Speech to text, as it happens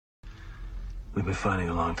We've been fighting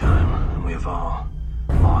a long time, and we have all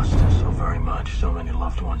lost so very much, so many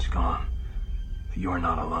loved ones gone. But you are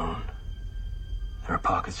not alone. There are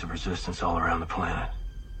pockets of resistance all around the planet.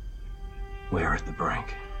 We are at the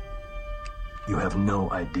brink. You have no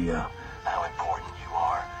idea how important you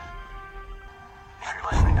are. If you're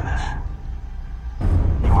listening to this,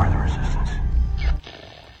 you are the resistance.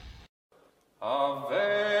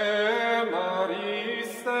 Ave Maria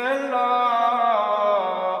Stella,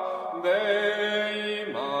 Dei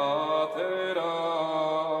Mater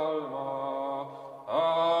Alma,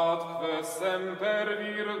 atque semper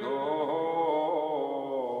Virgo,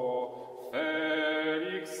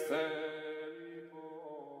 Felix te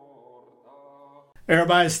porta.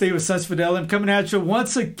 Everybody, stay with Sense Fidelity. I'm coming at you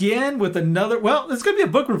once again with another, well, it's going to be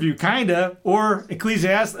a book review, kind of, or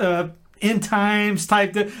Ecclesiastes, end times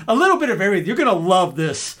type, a little bit of everything. You're going to love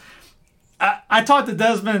this. I talked to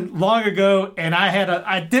Desmond long ago, and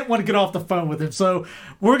I didn't want to get off the phone with him, so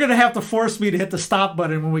we're going to have to force me to hit the stop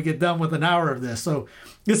button when we get done with an hour of this. So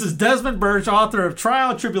this is Desmond Birch, author of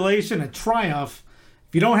Trial, Tribulation, and Triumph.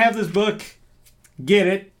 If you don't have this book, get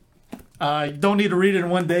it. You don't need to read it in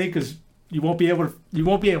one day because you won't be able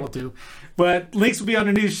to. But links will be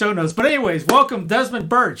underneath the show notes. But anyways, welcome Desmond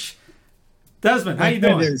Birch. Desmond, how you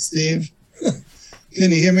doing? Hi there, Steve.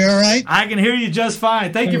 Can you hear me all right? I can hear you just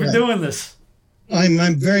fine. Thank you for doing this.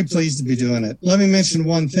 I'm very pleased to be doing it. Let me mention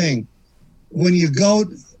one thing. When you go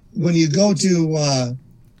to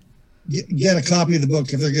get a copy of the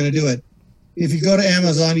book, if they're going to do it, if you go to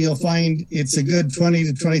Amazon, you'll find it's a good 20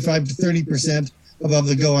 to 25 to 30% above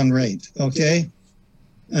the going rate. Okay,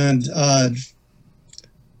 and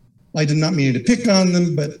I did not mean to pick on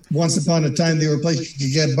them, but once upon a time they were places you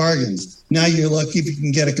could get bargains. Now you're lucky if you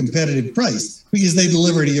can get a competitive price because they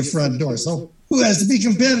deliver to your front door. So who has to be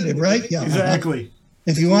competitive, right? Yeah, exactly.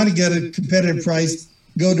 If you want to get a competitive price,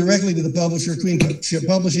 go directly to the publisher, Queenship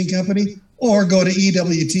Publishing Company, or go to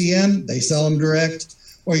EWTN. They sell them direct.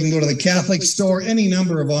 Or you can go to the Catholic store. Any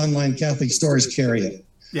number of online Catholic stores carry it.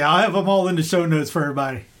 Yeah, I'll have them all in the show notes for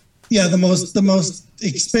everybody. Yeah, the most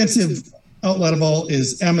expensive outlet of all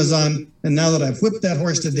is Amazon, and now that I've whipped that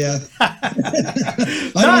horse to death,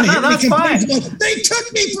 that's fine. They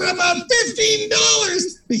took me for about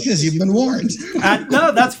 $15 because you've been warned.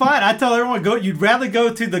 No, that's fine. I tell everyone, you'd rather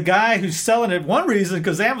go to the guy who's selling it. One reason,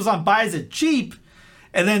 because Amazon buys it cheap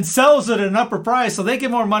and then sells it at an upper price, so they get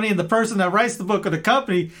more money, and the person that writes the book or the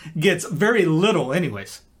company gets very little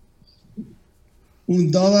anyways.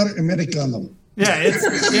 $1 Americano. Yeah,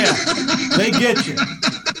 they get you.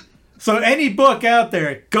 So any book out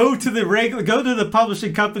there, go to the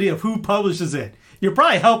publishing company of who publishes it. You're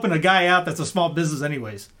probably helping a guy out that's a small business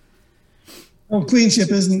anyways. Well, Queenship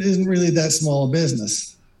isn't really that small a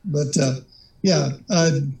business. But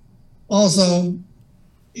also,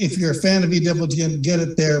 if you're a fan of EWTN, get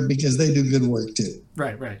it there because they do good work too.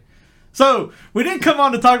 Right. So we didn't come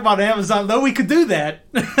on to talk about Amazon, though we could do that.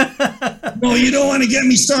 No, you don't want to get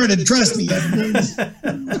me started. Trust me.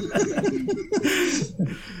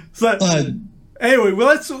 So anyway,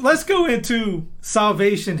 well, let's go into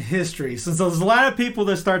salvation history, since there's a lot of people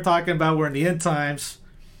that start talking about we're in the end times.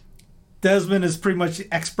 Desmond is pretty much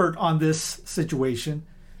the expert on this situation.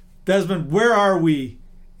 Desmond, where are we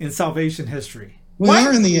in salvation history? We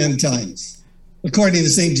are in the end times, according to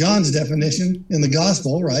St. John's definition in the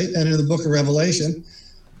Gospel, right, and in the Book of Revelation.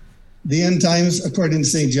 The end times, according to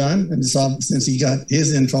St. John, and since he got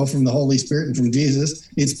his info from the Holy Spirit and from Jesus,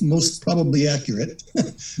 it's most probably accurate,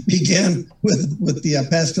 began with the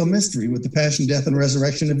Paschal mystery, with the passion, death, and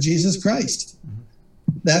resurrection of Jesus Christ.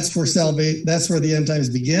 That's where the end times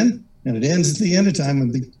begin, and it ends at the end of time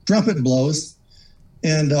when the trumpet blows,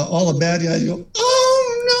 and all the bad guys go,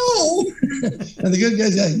 "Oh no!" and the good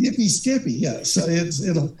guys go, "Yippee skippy!" Yeah, so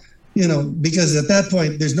it'll because at that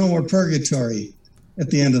point there's no more purgatory. At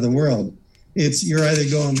the end of the world, you're either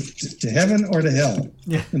going to heaven or to hell.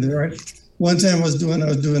 Yeah. And one time I was doing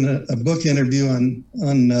a book interview on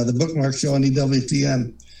the Bookmark show on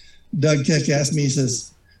EWTN. Doug Keck asked me, he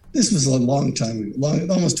says, this was a long time ago,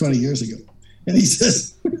 almost 20 years ago. And he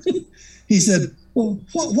said, well,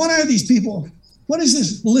 what are these people? What is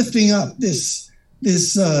this lifting up? This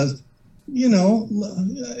what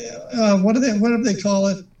do they call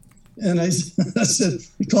it? And I said,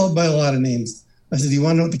 they call it by a lot of names. I said, do you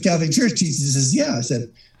want to know what the Catholic Church teaches? He says, yeah. I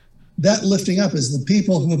said, that lifting up is the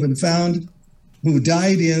people who have been found, who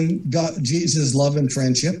died in Jesus' love and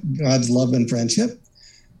friendship, God's love and friendship,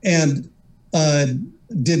 and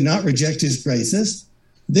did not reject his graces.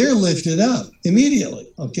 They're lifted up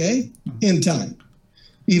immediately, okay, in time,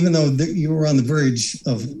 even though you were on the verge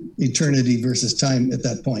of eternity versus time at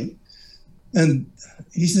that point. And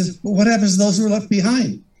he says, well, what happens to those who are left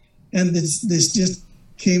behind? And this just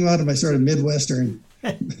came out of my sort of Midwestern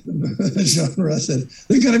genre. I said,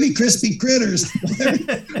 they're going to be crispy critters.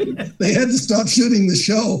 They had to stop shooting the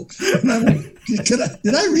show. And I'm like,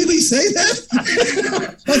 did I really say that?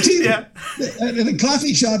 In a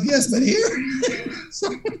coffee shop, yes, but here?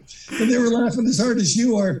 And they were laughing as hard as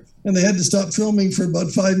you are, and they had to stop filming for about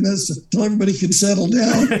 5 minutes until everybody could settle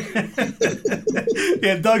down.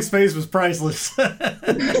 Yeah, Doug's face was priceless. At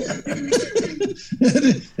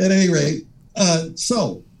any rate,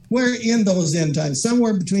 so we're in those end times,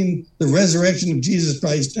 somewhere between the resurrection of Jesus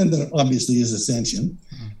Christ and then obviously his ascension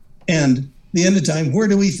and the end of time. Where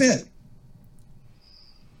do we fit?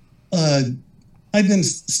 I've been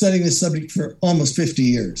studying this subject for almost 50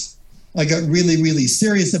 years. I got really, really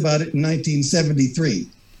serious about it in 1973.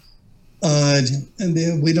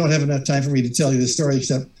 And we don't have enough time for me to tell you the story,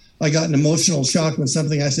 except I got an emotional shock when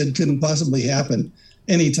something I said couldn't possibly happen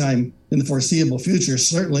anytime in the foreseeable future,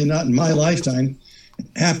 certainly not in my lifetime,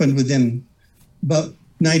 happened within about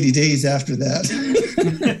 90 days after that.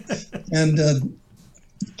 And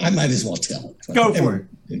I might as well tell it. Go for it.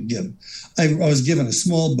 I was given a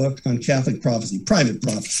small book on Catholic prophecy, private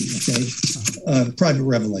prophecy, okay, private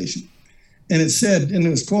revelation. And it said, and it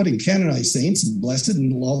was quoting canonized saints and blessed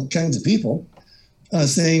and all kinds of people,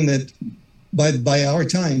 saying that by our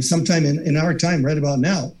time, sometime in our time, right about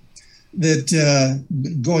now, that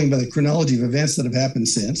going by the chronology of events that have happened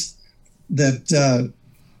since, that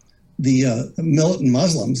the militant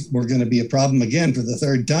Muslims were going to be a problem again for the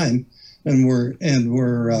third time, and we're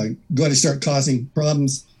going to start causing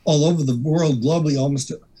problems all over the world globally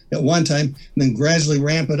almost at one time, and then gradually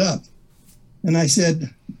ramp it up. And I said,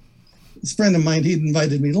 this friend of mine, he'd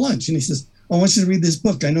invited me to lunch, and he says, I want you to read this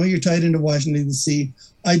book. I know you're tied into Washington, D.C.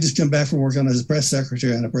 I just come back from working as a press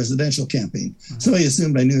secretary on a presidential campaign. So he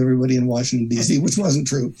assumed I knew everybody in Washington, D.C., which wasn't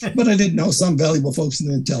true. But I did know some valuable folks in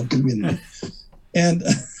the intel community. And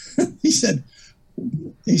he said,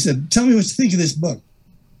 tell me what you think of this book.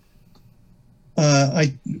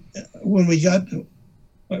 When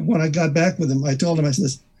I got back with him, I told him,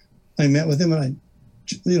 I met with him and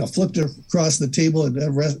I flipped across the table at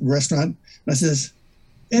a restaurant. And I says,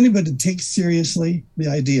 anybody takes seriously the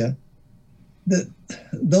idea that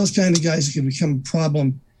those kind of guys can become a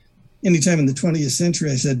problem anytime in the 20th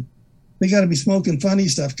century, I said, they got to be smoking funny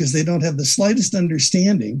stuff because they don't have the slightest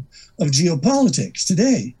understanding of geopolitics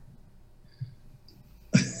today.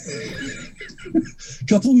 A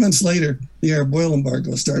couple of months later, the Arab oil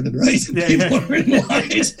embargo started, right? Yeah, people were in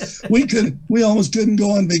lines. We almost couldn't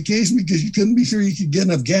go on vacation because you couldn't be sure you could get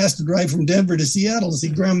enough gas to drive from Denver to Seattle to see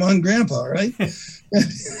Grandma and Grandpa, right? And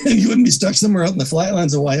you wouldn't be stuck somewhere out in the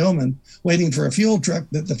flatlands of Wyoming waiting for a fuel truck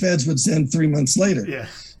that the feds would send 3 months later. Yeah.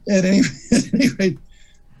 At any rate,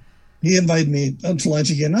 he invited me out to lunch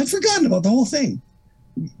again. I'd forgotten about the whole thing.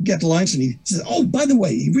 Get to lunch and he says, oh, by the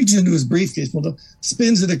way, he reaches into his briefcase,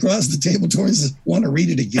 spins it across the table towards us, want to read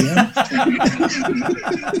it again?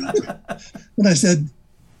 And I said,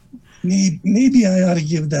 maybe I ought to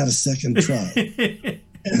give that a second try.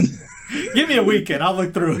 And give me a weekend, I'll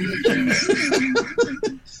look through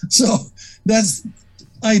it. So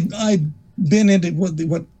I've been into what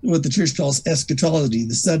the church calls eschatology,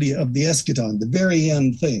 the study of the eschaton, the very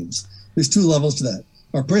end things. There's 2 levels to that.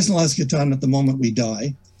 Our personal eschaton at the moment we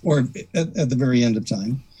die, or at the very end of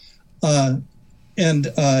time,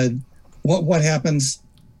 and what happens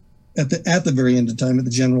at the very end of time at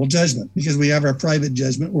the general judgment, because we have our private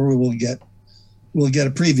judgment where we'll get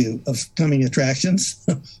a preview of coming attractions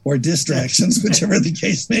or distractions, whichever the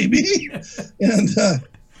case may be, and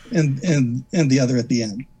the other at the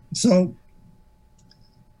end. So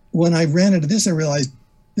when I ran into this, I realized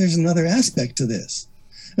there's another aspect to this.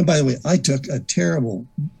 And by the way, I took a terrible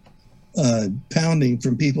pounding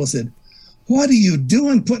from people who said, what are you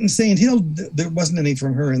doing putting St. Hilda? There wasn't any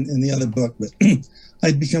from her in the other book, but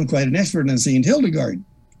I'd become quite an expert on St. Hildegard,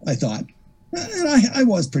 I thought. And I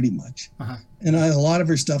was pretty much. Uh-huh. And a lot of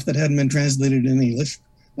her stuff that hadn't been translated in English,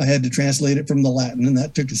 I had to translate it from the Latin, and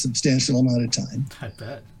that took a substantial amount of time. I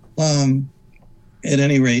bet. At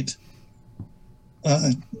any rate,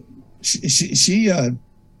 she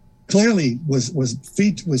clearly was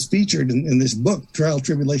featured in this book, Trial,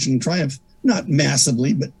 Tribulation, and Triumph, not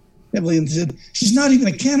massively, but heavily. And said, she's not even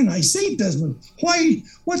a canonized saint, Desmond. Why?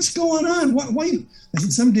 What's going on? Why? I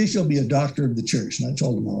said, someday she'll be a doctor of the church. And I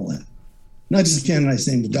told him all that. Not just a canonized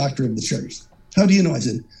saint, a doctor of the church. How do you know? I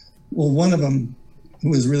said, well, one of them who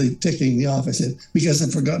was really ticking me off, I said, because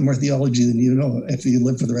I've forgotten more theology than you know if you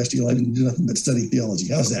live for the rest of your life and do nothing but study theology.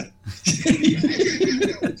 How's that?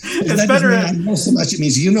 It's that better. doesn't mean I know so much. It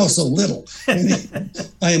means you know so little. And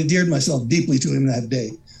I endeared myself deeply to him that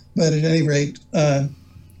day. But at any rate,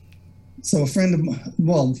 so a friend of mine,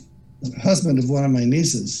 well, the husband of one of my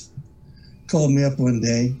nieces, called me up one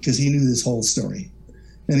day because he knew this whole story.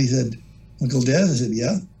 And he said, Uncle Des? I said,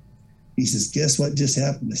 yeah. He says, guess what just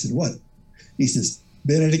happened? I said, what? He says,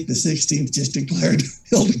 Benedict XVI just declared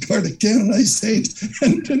Hildegard a canonized saint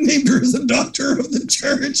and named her as a doctor of the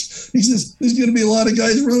church. He says, there's going to be a lot of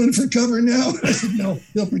guys running for cover now. And I said, no,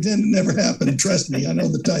 they'll pretend it never happened. Trust me, I know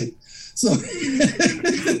the type. So,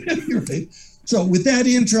 right. So with that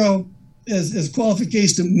intro as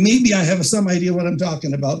qualification, maybe I have some idea what I'm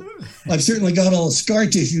talking about. I've certainly got all the scar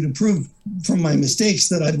tissue to prove from my mistakes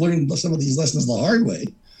that I've learned some of these lessons the hard way,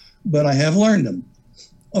 but I have learned them.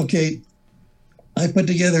 Okay. I put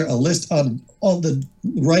together a list of all the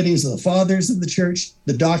writings of the fathers of the church,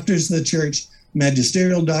 the doctors of the church,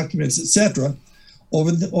 magisterial documents, etc.,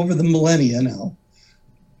 over the millennia now,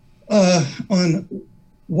 on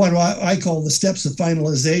what I call the steps of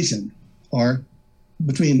finalization, or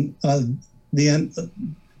between the end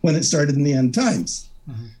when it started in the end times.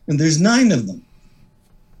 Mm-hmm. And there's 9 of them,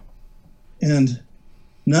 and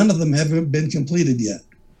none of them have been completed yet.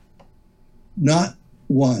 Not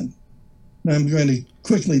one. I'm going to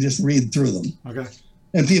quickly just read through them. Okay.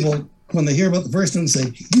 And people, when they hear about the first one,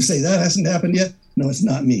 say, you say that hasn't happened yet? No, it's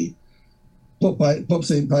not me. Pope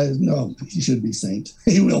St. Pius, no, he should be saint.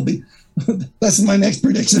 He will be. That's my next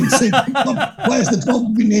prediction. St. Pius the 12th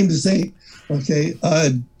will be named a saint. Okay.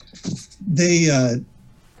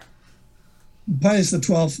 Pius the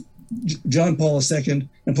 12th, John Paul II,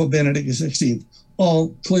 and Pope Benedict XVI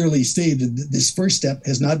all clearly stated that this first step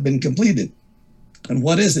has not been completed. And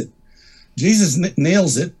what is it? Jesus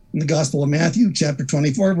nails it in the Gospel of Matthew, chapter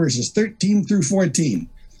 24, verses 13 through 14.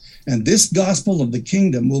 And this gospel of the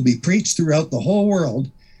kingdom will be preached throughout the whole world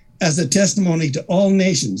as a testimony to all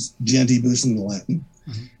nations, gentibus in the Latin,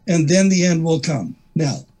 and then the end will come.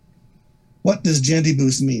 Now, what does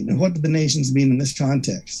gentibus mean? And what do the nations mean in this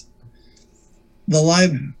context?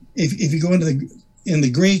 If you go into in the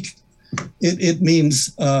Greek, it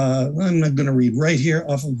means, I'm not going to read right here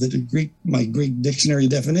off of my Greek dictionary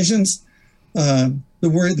definitions.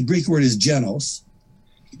 The Greek word is genos.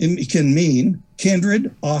 It can mean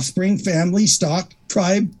kindred, offspring, family, stock,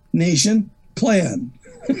 tribe, nation, clan.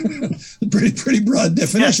 pretty broad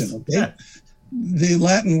definition. Yes. Okay. Yeah. The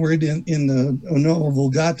Latin word in the Nova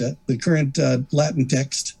Vulgata, the current Latin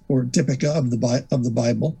text or Typica of the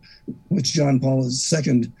Bible, which John Paul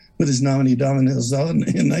II put his Nomine Domini on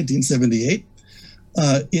in 1978,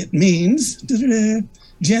 it means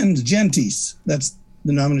gentis. That's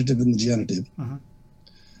the nominative and the genitive. Uh-huh.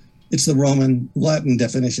 It's the Roman Latin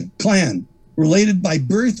definition. Clan, related by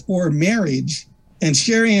birth or marriage and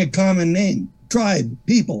sharing a common name, tribe,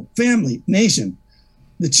 people, family, nation,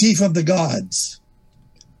 the chief of the gods.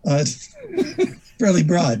 Fairly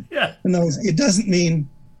broad. Yeah. And it doesn't mean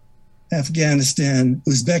Afghanistan,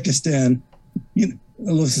 Uzbekistan,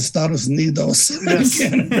 Los Estados Unidos, yes.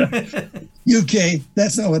 Canada, UK.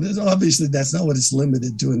 That's not what it is. Obviously, that's not what it's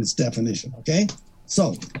limited to in its definition. Okay.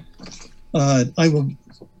 So I will,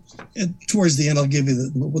 towards the end, I'll give you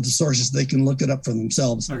the sources. They can look it up for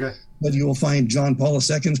themselves. Okay. But you will find John Paul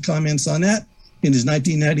II's comments on that in his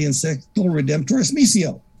 1990 encyclical Redemptoris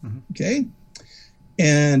Missio. Mm-hmm. Okay.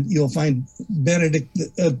 And you'll find Benedict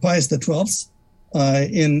Pius XII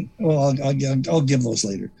I'll give those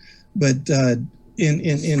later. But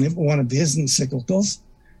in one of his encyclicals,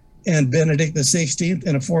 and Benedict XVI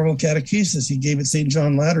in a formal catechesis he gave at St.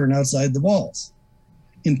 John Lateran outside the walls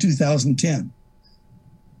in 2010.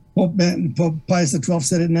 Pope Pius XII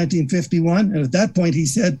said it in 1951, and at that point he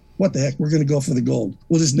said, what the heck, we're going to go for the gold.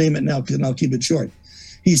 We'll just name it now, and I'll keep it short.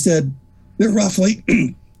 He said, there are roughly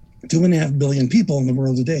 2.5 billion people in the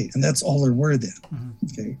world today, and that's all there were then. Mm-hmm.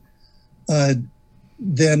 Okay.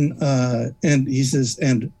 And he says,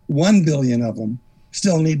 and 1 billion of them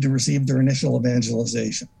still need to receive their initial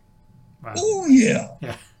evangelization. Wow. Oh, yeah.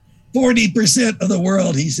 40% of the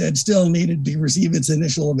world, he said, still needed to receive its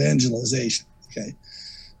initial evangelization. Okay.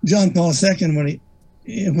 John Paul II,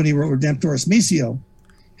 when he wrote Redemptoris Missio,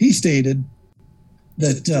 he stated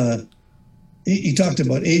that he talked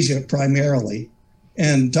about Asia primarily,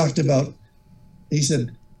 and talked about, he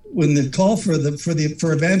said, when the call for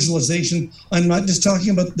evangelization, I'm not just talking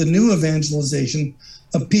about the new evangelization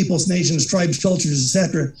of peoples, nations, tribes, cultures,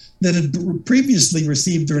 etc., that had previously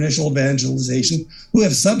received their initial evangelization, who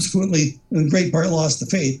have subsequently, in great part, lost the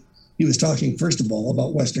faith. He was talking, first of all,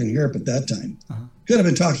 about Western Europe at that time. Uh-huh. Could have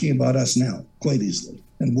been talking about us now, quite easily,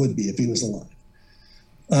 and would be if he was alive.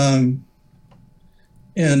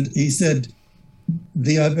 And he said,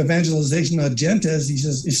 the evangelization of Gentiles, he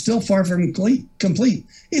says, is still far from complete.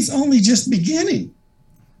 It's only just beginning.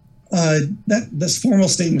 This formal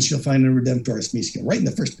statements you'll find in Redemptoris Missio. Right in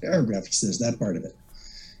the first paragraph, he says that part of it.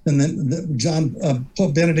 And then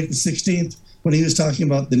Pope Benedict XVI, when he was talking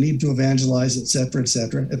about the need to evangelize, et cetera,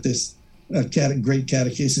 at this great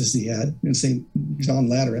catechesis he had in St. John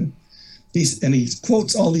Lateran, he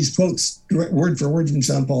quotes all these quotes word for word from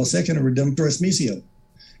John Paul II in Redemptoris Missio.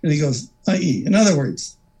 And he goes, i.e., in other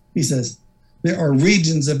words, he says, there are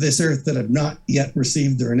regions of this earth that have not yet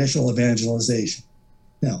received their initial evangelization.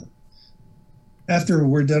 Now, after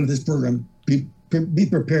we're done with this program, be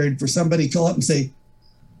prepared for somebody to call up and say,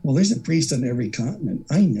 well, there's a priest on every continent.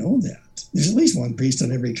 I know that. There's at least one priest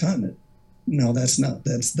on every continent. No, that's not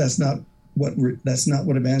what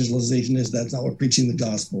evangelization is. That's not what preaching the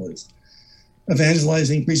gospel is.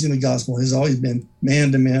 Evangelizing, preaching the gospel has always been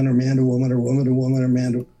man to man or man to woman or woman to woman or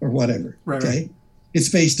man to, or whatever. Right, okay? Right. It's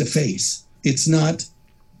face to face. It's not,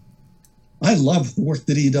 I love the work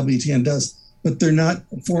that EWTN does, but they're not,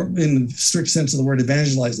 in the strict sense of the word,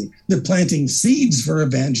 evangelizing. They're planting seeds for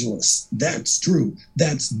evangelists. That's true.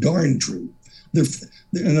 That's darn true.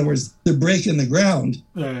 In other words, they're breaking the ground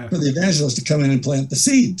for the evangelists to come in and plant the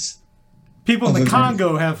seeds. People in the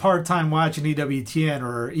Congo have a hard time watching EWTN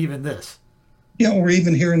or even this. Yeah, or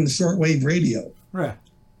even hearing the shortwave radio. Right.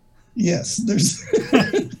 Yes, there's.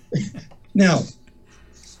 Now,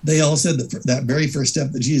 they all said that very first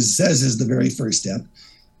step that Jesus says is the very first step,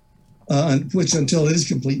 which until it is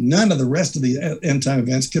complete, none of the rest of the end time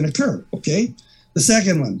events can occur. Okay. The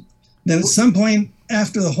second one, then at some point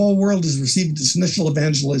after the whole world has received its initial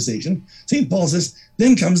evangelization, St. Paul says,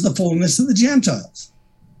 then comes the fullness of the Gentiles.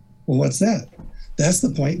 Well, what's that? That's the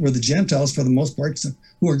point where the Gentiles, for the most part,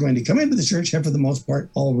 who are going to come into the church, have for the most part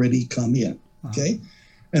already come in. Okay.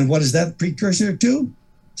 And what is that precursor to?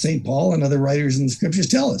 St. Paul and other writers in the scriptures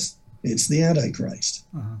tell us it's the Antichrist.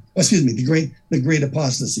 The great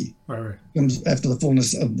apostasy. Right. Comes after the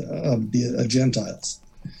fullness of the Gentiles,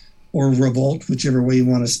 or revolt, whichever way you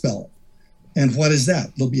want to spell it. And what is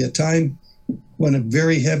that? There'll be a time when a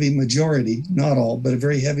very heavy majority, not all, but a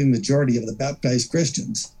very heavy majority of the baptized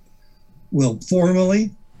Christians will formally,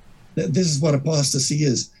 this is what apostasy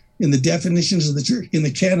is, in the definitions of the church, in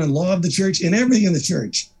the canon law of the church, in everything in the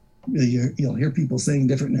church. You'll hear people saying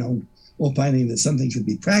different now, opining that something should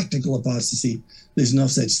be practical apostasy. There's no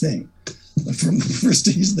such thing. From the first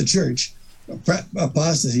days of the church,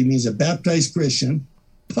 apostasy means a baptized Christian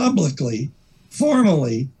publicly,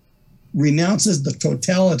 formally renounces the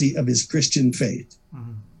totality of his Christian faith.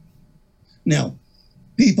 Now,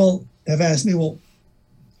 people have asked me, well,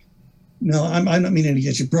 no, I'm not meaning to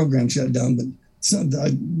get your program shut down, but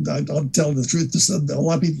I'll tell the truth. A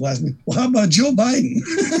lot of people ask me, well, how about Joe Biden?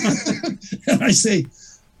 And I say,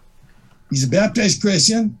 he's a baptized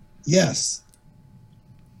Christian? Yes.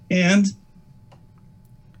 And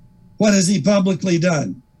what has he publicly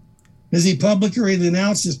done? Has he publicly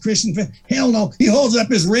denounced his Christian faith? Hell no. He holds up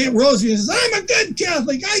his rosary and says, I'm a good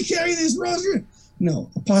Catholic. I carry this rosary.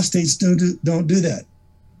 No, apostates don't do that.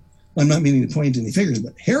 I'm not meaning to point any fingers,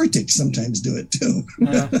 but heretics sometimes do it too.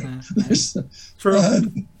 True.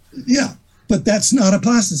 Yeah, but that's not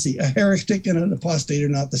apostasy. A heretic and an apostate are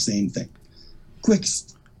not the same thing. Quick,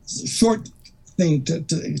 short thing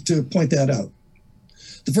to point that out.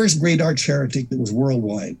 The first great arch heretic that was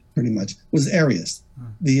worldwide, pretty much, was Arius,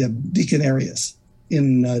 the deacon Arius.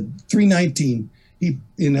 In 319, he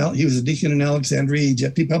was a deacon in Alexandria,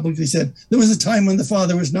 Egypt. He publicly said, there was a time when the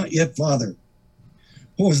Father was not yet Father.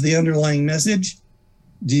 What was the underlying message?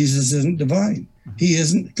 Jesus isn't divine. He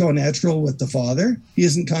isn't co-natural with the Father. He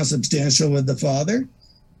isn't consubstantial with the Father.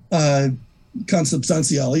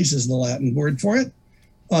 Consubstantialis is the Latin word for it.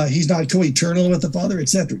 He's not co-eternal with the Father,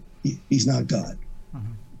 etc. He's not God.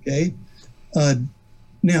 Okay?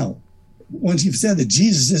 Now, once you've said that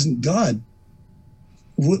Jesus isn't God,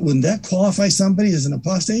 wouldn't that qualify somebody as an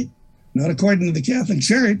apostate? Not according to the Catholic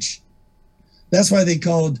Church. That's why they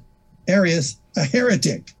called Arius a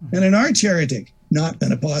heretic and an arch heretic, not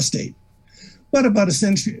an apostate. What about a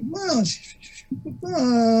century? Well,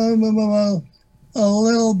 a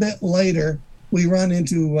little bit later, we run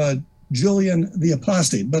into Julian the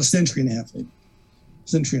Apostate, about a century and a half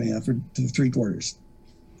or to 3/4.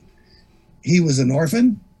 He was an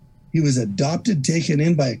orphan. He was adopted, taken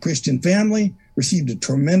in by a Christian family, received a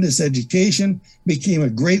tremendous education, became a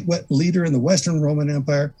great leader in the Western Roman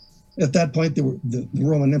Empire. At that point, the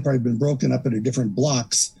Roman Empire had been broken up into different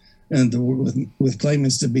blocks, and with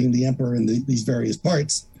claimants to being the emperor in these various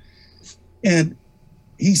parts. And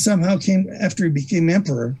he somehow came, after he became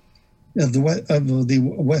emperor of the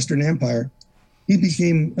Western Empire, he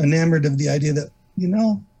became enamored of the idea that,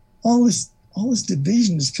 all this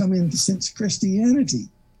division has come in since Christianity.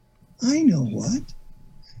 I know what.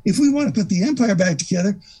 If we want to put the empire back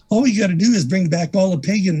together, all we got to do is bring back all the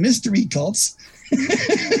pagan mystery cults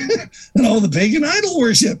and all the pagan idol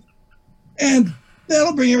worship. And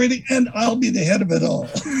that'll bring everything, and I'll be the head of it all.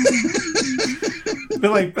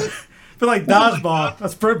 Feel like dodgeball.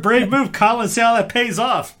 That's a brave move, Colin. See how that pays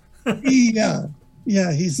off. Yeah,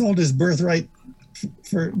 he sold his birthright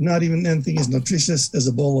for not even anything as nutritious as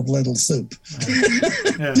a bowl of lentil soup.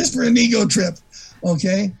 Yeah. Just for an ego trip,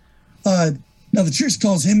 okay? Now, the church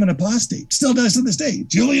calls him an apostate, still does to this day.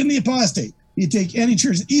 Julian the Apostate. You take any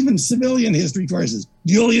church, even civilian history courses,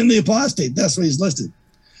 Julian the Apostate, that's what he's listed.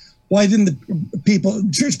 Why didn't the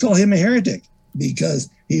church call him a heretic? Because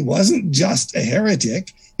he wasn't just a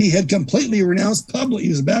heretic. He had completely renounced publicly. He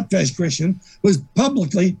was a baptized Christian, was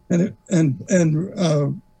publicly and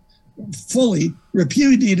fully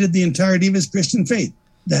repudiated the entirety of his Christian faith.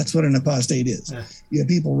 That's what an apostate is. Yeah. You have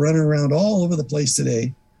people running around all over the place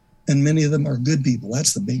today, and many of them are good people.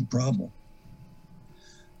 That's the big problem.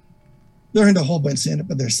 There aren't a whole bunch saying it,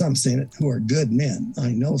 but there's some saying it who are good men.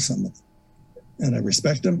 I know some of them, and I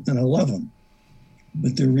respect them, and I love them.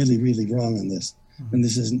 But they're really, really wrong on this. And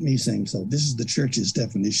this isn't me saying so. This is the church's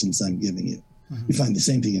definitions I'm giving you. Mm-hmm. You find the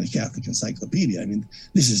same thing in a Catholic encyclopedia. I mean,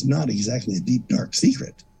 this is not exactly a deep, dark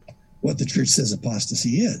secret, what the church says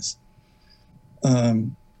apostasy is. At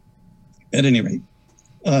any rate,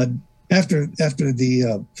 after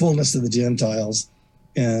the fullness of the Gentiles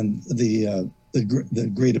and the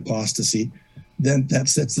great apostasy, then that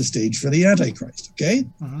sets the stage for the Antichrist. Okay.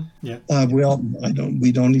 Mm-hmm. Yeah.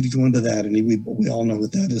 We don't need to go into that, and we all know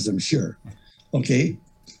what that is, I'm sure. Okay,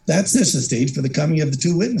 that sets the stage for the coming of the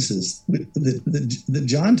two witnesses that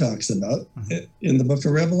John talks about in the book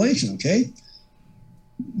of Revelation. Okay,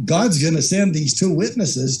 God's going to send these two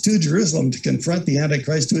witnesses to Jerusalem to confront the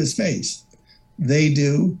Antichrist to his face. They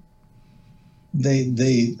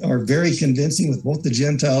are very convincing with both the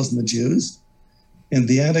Gentiles and the Jews, and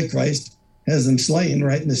the Antichrist has them slain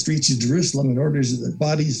right in the streets of Jerusalem and orders that the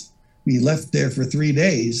bodies be left there for 3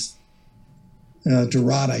 days to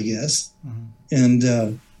rot, I guess. Mm-hmm. And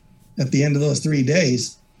at the end of those 3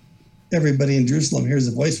 days, everybody in Jerusalem hears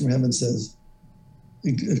a voice from heaven says,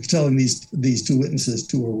 telling these two witnesses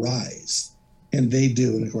to arise. And they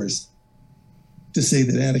do. And of course, to say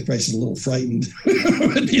that Antichrist is a little frightened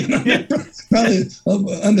would be probably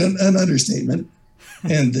an understatement.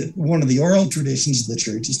 And one of the oral traditions of the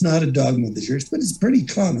church, it's not a dogma of the church, but it's pretty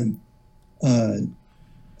common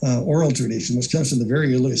oral tradition, which comes from the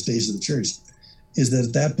very earliest days of the church, is that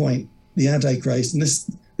at that point, the Antichrist, and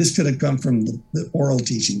this could have come from the oral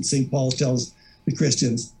teaching. St. Paul tells the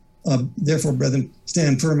Christians, therefore, brethren,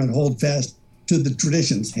 stand firm and hold fast to the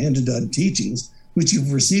traditions, handed down teachings, which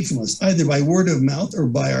you've received from us, either by word of mouth or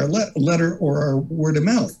by our letter or our word of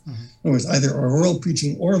mouth. Mm-hmm. In other words, either our oral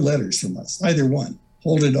preaching or letters from us, either one.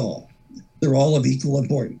 Hold it all. They're all of equal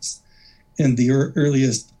importance. And the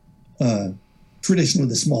earliest tradition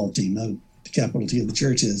with a small t, not the capital T of the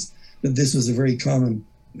church, is that this was a very common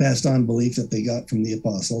passed on belief that they got from the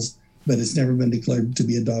apostles, but it's never been declared to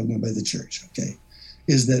be a dogma by the church. Okay,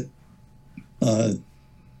 is that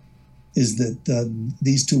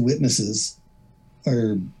these two witnesses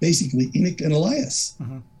are basically Enoch and Elias.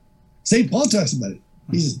 Mm-hmm. St. Paul talks about it.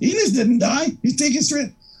 He says Enoch didn't die; he's taken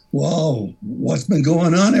straight. Well, what's been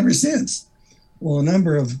going on ever since? Well, and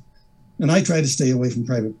I try to stay away from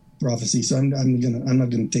private prophecy, so I'm not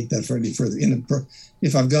gonna take that any further.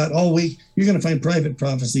 If I've got all week, you're gonna find private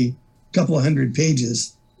prophecy, a couple of 100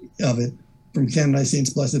 pages of it from Canonized Saints,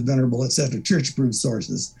 Blessed, Venerable, etc., church-approved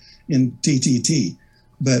sources in TTT.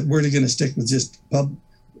 But we're going to stick with just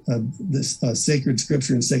this sacred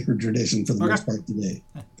scripture and sacred tradition for the most part today.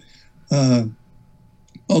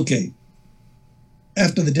 Okay.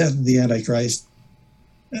 After the death of the Antichrist,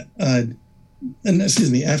 after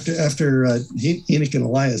Enoch and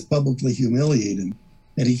Elias publicly humiliate him,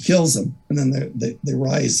 and he kills them, and then they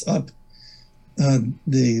rise up.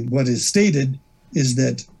 What is stated is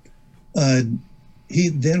that he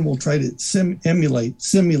then will try to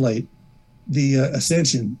simulate the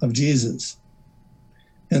ascension of Jesus,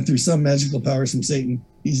 and through some magical powers from Satan,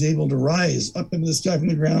 he's able to rise up into the sky from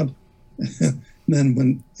the ground. And then,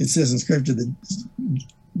 when it says in Scripture that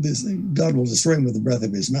God will destroy him with the breath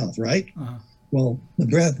of his mouth, right? Uh-huh. Well, the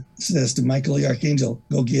breath says to Michael the archangel,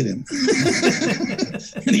 "Go get him,"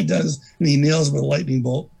 and he does, and he nails him with a lightning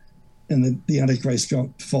bolt, and the Antichrist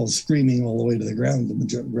falls screaming all the way to the ground, and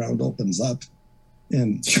the ground opens up,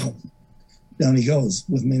 and down he goes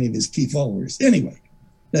with many of his key followers. Anyway,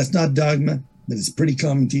 that's not dogma. but it's pretty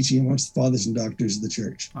common teaching amongst the fathers and doctors of the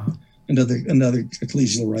church and other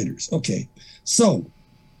ecclesial writers. Okay, so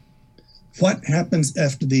what happens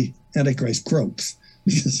after the Antichrist croaks?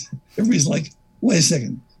 Because everybody's like, wait a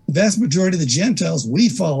second. The vast majority of the Gentiles, we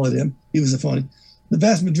followed him. He was a phony. The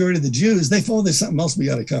vast majority of the Jews, they follow. There's something else we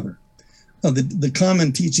got to cover. The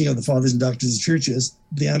common teaching of the fathers and doctors of the church is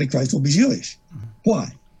the Antichrist will be Jewish. Why?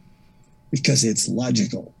 Because it's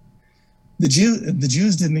logical. The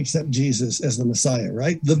Jews didn't accept Jesus as the Messiah,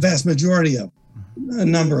 right? The vast majority of them. A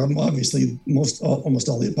number of them, obviously, almost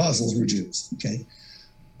all the apostles were Jews. Okay.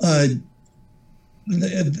 The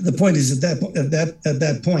point is at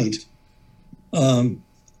that point,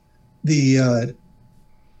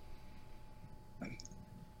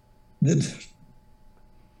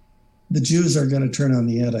 the Jews are going to turn on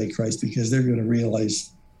the Antichrist because they're going to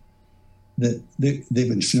realize that they've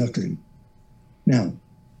been schnookered. Now,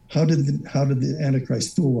 how did the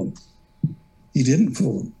Antichrist fool them? He didn't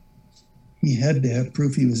fool them. He had to have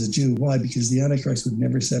proof he was a Jew. Why? Because the Antichrist would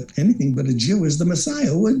never accept anything but a Jew as the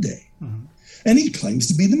Messiah, would they? Mm-hmm. And he claims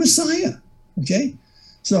to be the Messiah. Okay,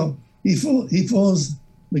 so he fools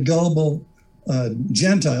the gullible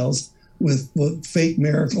Gentiles with fake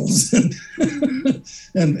miracles and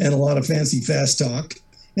a lot of fancy fast talk,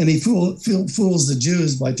 and he fools the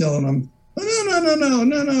Jews by telling them, oh,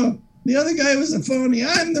 no, the other guy was a phony.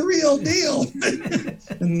 I'm the real deal.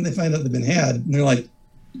 And they find out they've been had, and they're like,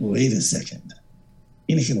 wait a second.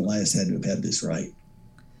 Enoch and Elias had to have had this right.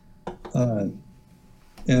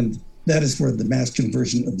 And that is where the mass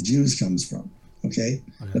conversion of the Jews comes from, okay?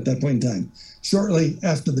 At that point in time. Shortly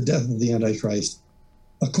after the death of the Antichrist,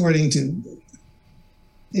 according to,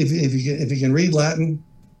 if you can read Latin,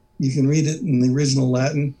 you can read it in the original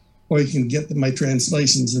Latin, or you can get my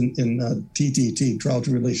translations in TTT, Trial,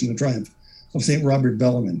 Tribulation, and Triumph, of St. Robert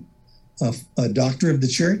Bellarmine, a doctor of the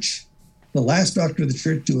church, the last doctor of the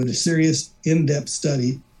church to do a serious, in-depth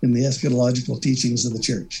study in the eschatological teachings of the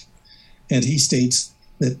church. And he states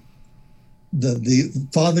that the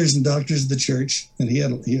fathers and doctors of the church, and he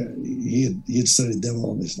had studied them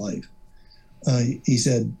all his life. He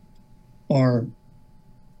said,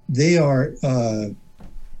 they are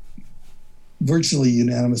virtually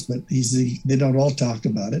unanimous, but they don't all talk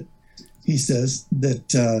about it. He says that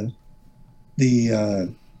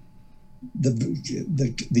the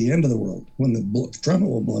end of the world, when the trumpet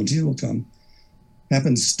will blow, Jesus will come,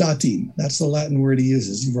 happens statim. That's the Latin word he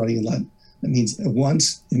uses. He's writing in Latin. That means at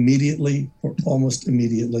once, immediately, or almost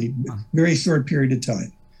immediately, very short period of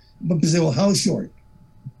time. But people say, well, how short?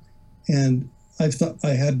 And I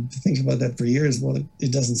had to think about that for years. Well,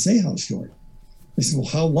 it doesn't say how short. They said, well,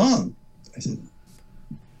 how long? I said,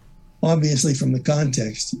 obviously from the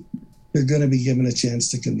context, they're going to be given a chance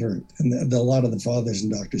to convert. And a lot of the fathers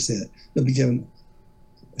and doctors say it. They'll be given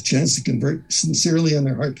a chance to convert sincerely in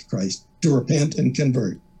their heart to Christ, to repent and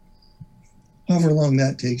convert. However long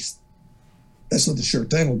that takes, that's what the short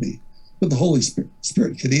time will be. But the Holy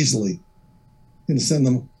Spirit could easily send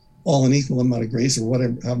them all an equal amount of grace, or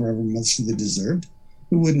whatever, however much they deserved.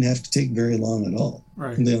 It wouldn't have to take very long at all.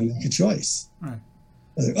 Right. And they'll make a choice. Right.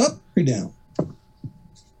 Either up or down.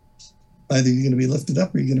 Either you're going to be lifted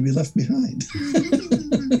up or you're going to be left behind.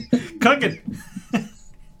 Cooking.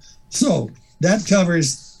 So that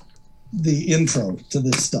covers the intro to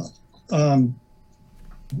this stuff.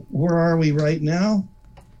 Where are we right now?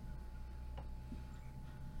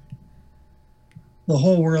 The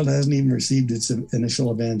whole world hasn't even received its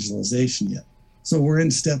initial evangelization yet. So we're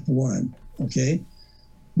in step one, okay?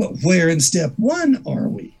 But where in step one are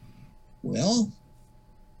we? Well,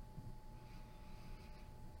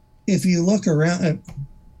 if you look around,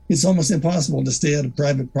 it's almost impossible to stay out of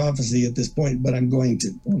private prophecy at this point, but I'm going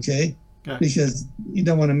to, okay? Because you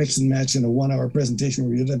don't want to mix and match in a 1 hour presentation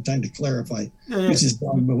where you don't have time to clarify which is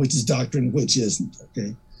dogma, which is doctrine, which isn't,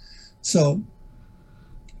 okay? So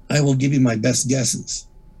I will give you my best guesses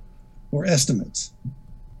or estimates.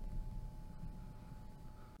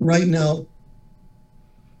 Right now,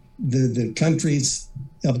 the countries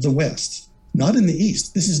of the West, not in the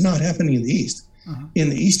East, this is not happening in the East, in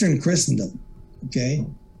the Eastern Christendom, okay,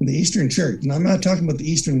 in the Eastern Church, and I'm not talking about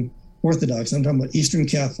the Eastern Orthodox, I'm talking about Eastern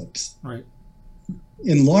Catholics. Right.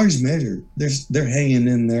 In large measure, they're hanging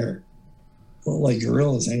in there like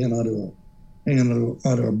gorillas hanging out of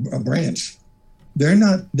a branch. They're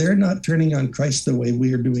not turning on Christ the way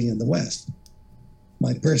we are doing in the West.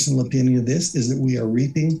 My personal opinion of this is that we are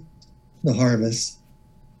reaping the harvest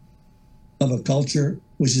of a culture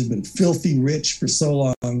which has been filthy rich for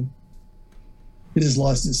so long, it has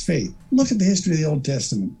lost its faith. Look at the history of the Old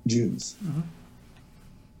Testament Jews.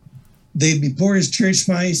 They'd be poor as church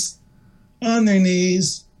mice, on their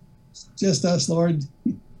knees, just us, Lord,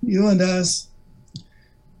 you and us.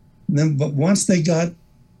 And then, but once they got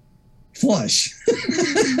flush,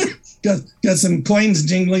 got some coins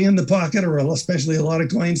jingling in the pocket, or especially a lot of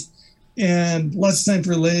coins, and lots of time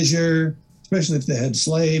for leisure, especially if they had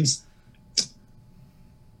slaves.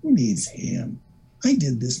 Who needs him? I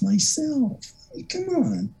did this myself. I mean, come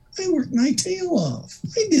on. I worked my tail off.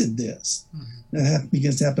 I did this. That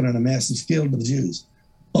begins to happen on a massive scale to the Jews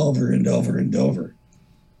over and over and over.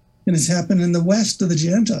 And it's happened in the West to the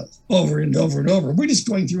Gentiles over and over and over. We're just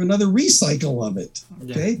going through another recycle of it.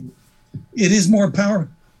 Okay? Yeah. It is more power.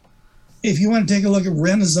 If you want to take a look at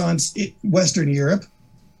Renaissance Western Europe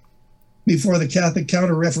before the Catholic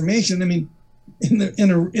Counter-Reformation, I mean, in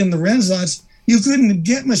the Renaissance, you couldn't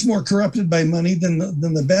get much more corrupted by money than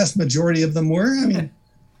the vast majority of them were. I mean,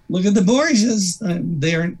 look at the Borgias.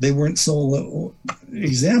 They weren't sole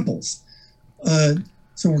examples.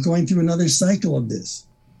 So we're going through another cycle of this.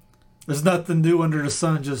 There's nothing new under the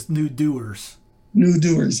sun, just new doers. New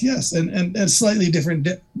doers, yes, and slightly different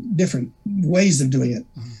ways of doing it.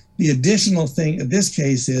 Mm-hmm. The additional thing in this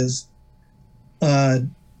case is there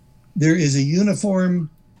is a uniform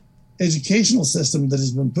educational system that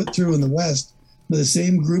has been put through in the West with the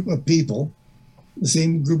same group of people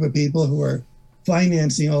who are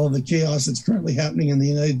financing all of the chaos that's currently happening in the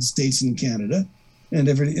United States and Canada. And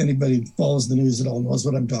anybody who follows the news at all knows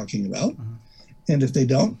what I'm talking about. Mm-hmm. And if they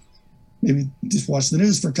don't, maybe just watch the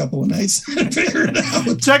news for a couple of nights and figure it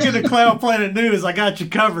out. Checking the Cloud Planet News, I got you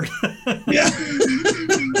covered. Yeah.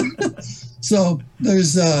 So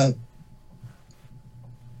there's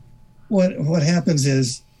what happens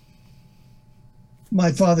is, my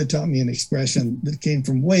father taught me an expression that came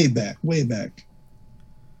from way back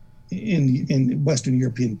in Western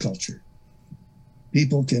European culture.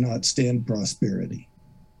 People cannot stand prosperity.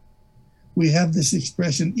 We have this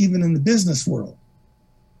expression even in the business world.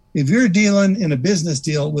 If you're dealing in a business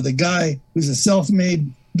deal with a guy who's a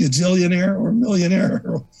self-made gajillionaire or millionaire,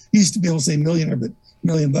 or used to be able to say millionaire, but $1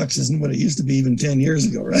 million isn't what it used to be even 10 years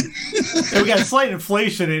ago, right? We got slight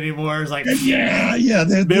inflation anymore. It's like, yeah.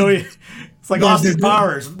 Billion. It's like Austin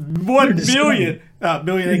Powers. 1 billion.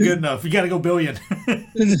 Billion ain't good enough. You got to go billion. They're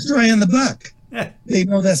destroying the buck. They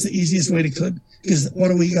know that's the easiest way to cook. Because what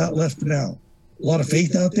do we got left now? A lot of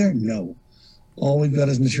faith out there? No. All we've got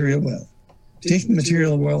is material wealth. Take the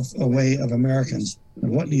material wealth away of Americans,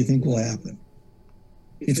 and what do you think will happen?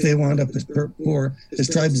 If they wound up as poor as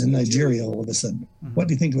tribes in Nigeria all of a sudden, what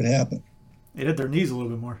do you think would happen? They'd hit their knees a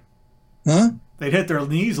little bit more. Huh? They'd hit their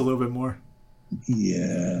knees a little bit more.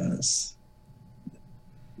 Yes.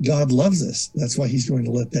 God loves us. That's why he's going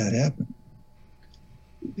to let that happen.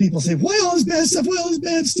 People say, why all this bad stuff? Why all this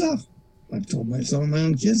bad stuff? I've told some of my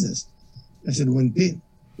own kids this. I said,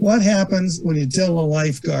 what happens when you tell a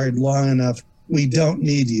lifeguard long enough, we don't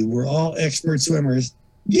need you, we're all expert swimmers,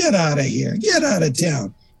 get out of here, get out of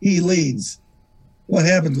town. He leaves. What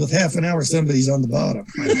happens with half an hour, somebody's on the bottom.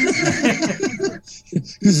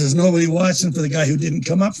 Because there's nobody watching for the guy who didn't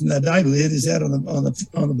come up from that dive, who hit his head on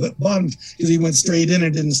the bottom because he went straight in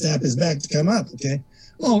and didn't snap his back to come up, okay?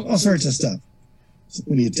 All sorts of stuff. So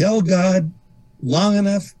when you tell God long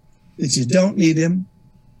enough that you don't need him,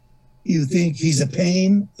 you think he's a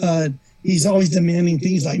pain. He's always demanding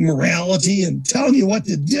things like morality and telling you what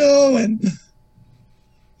to do, and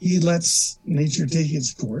he lets nature take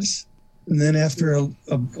its course. And then after a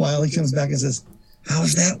while, he comes back and says,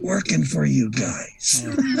 how's that working for you guys?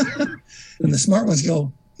 Yeah. And the smart ones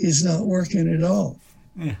go, it's not working at all.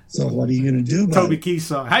 Yeah. So what are you going to do about Toby Keith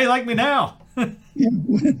song. How you like me now? Yeah,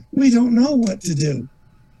 we don't know what to do.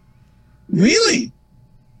 Really?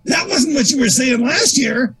 That wasn't what you were saying last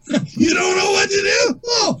year. You don't know what to do?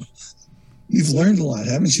 Oh, you've learned a lot,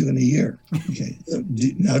 haven't you, in a year? Okay.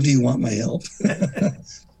 Now, do you want my help?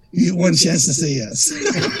 You get one chance to say yes.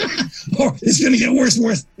 Or it's going to get worse and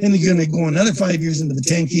worse. And you're going to go another 5 years into the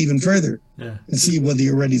tank even further and see whether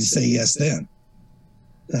you're ready to say yes then.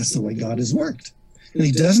 That's the way God has worked. And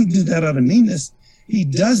he doesn't do that out of meanness. He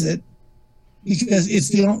does it because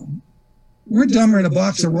we're dumber in a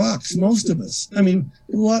box of rocks, most of us. I mean,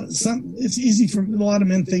 it's easy for a lot of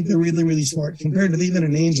men think they're really, really smart. Compared to even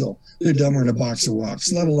an angel, they're dumber in a box of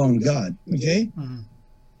rocks, let alone God, okay? Mm-hmm.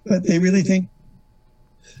 But they really think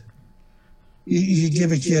you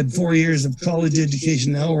give a kid 4 years of college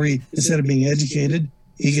education now where instead of being educated,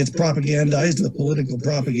 he gets propagandized with political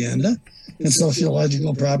propaganda and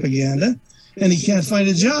sociological propaganda, and he can't find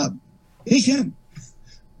a job. He can't.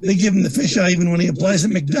 They give him the fisheye even when he applies at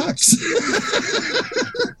McDuck's.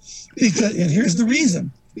 And here's the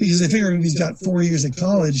reason. Because they figure if he's got 4 years of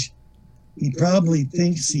college, he probably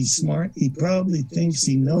thinks he's smart. He probably thinks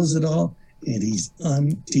he knows it all. and he's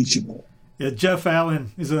unteachable. Yeah, Jeff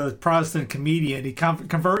Allen is a Protestant comedian. He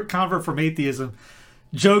convert from atheism.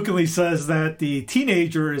 Jokingly says that the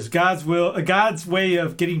teenager is God's way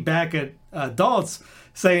of getting back at adults,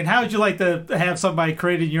 saying, "How would you like to have somebody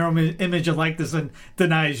created in your own image and likeness and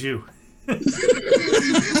denies you?"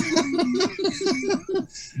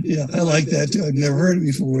 Yeah, I like that too. I've never heard it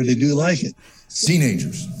before. They do like it.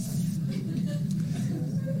 Teenagers.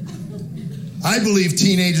 I believe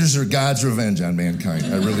teenagers are God's revenge on mankind.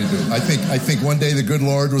 I really do. I think one day the good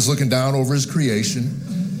Lord was looking down over his creation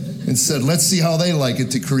and said, let's see how they like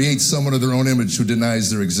it to create someone of their own image who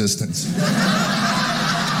denies their existence.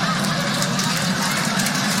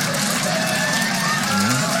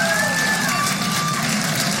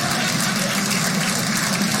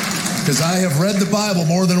 Because I have read the Bible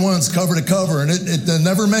more than once, cover to cover, and it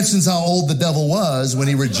never mentions how old the devil was when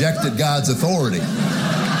he rejected God's authority.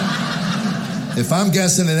 If I'm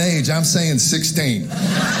guessing an age, I'm saying 16.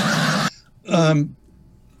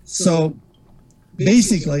 So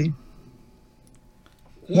basically,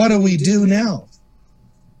 what do we do now?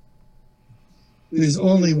 There's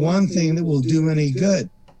only one thing that will do any good.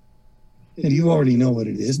 And you already know what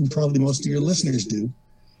it is, and probably most of your listeners do.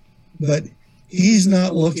 But he's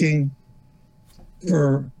not looking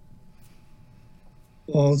for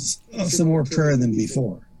some more prayer than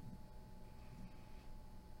before.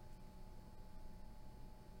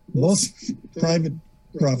 Both private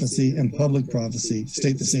prophecy and public prophecy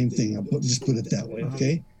state the same thing. I'll just put it that way,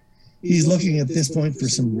 okay? He's looking at this point for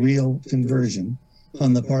some real conversion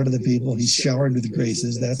on the part of the people he's showered with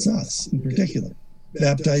graces. That's us in particular,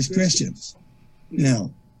 baptized Christians.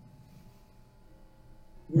 Now,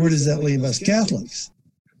 where does that leave us Catholics?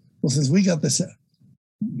 Well, since we got this,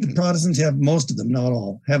 the Protestants have, most of them, not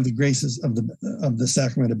all, have the graces of the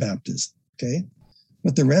sacrament of baptism, okay?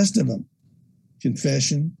 But the rest of them,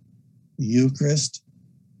 confession, the Eucharist,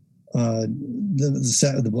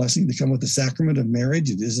 the blessing to come with the sacrament of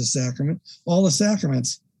marriage. It is a sacrament. All the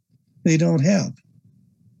sacraments they don't have.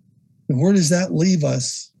 And where does that leave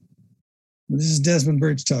us? This is Desmond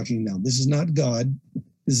Birch talking now. This is not God.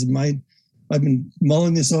 This is I've been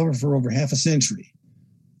mulling this over for over half a century.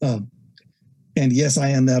 And yes, I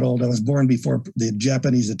am that old. I was born before the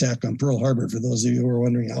Japanese attack on Pearl Harbor, for those of you who are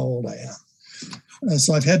wondering how old I am.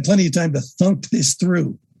 So I've had plenty of time to thunk this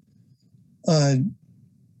through.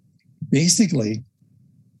 Basically,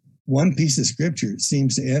 one piece of scripture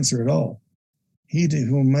seems to answer it all. He to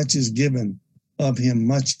whom much is given, of him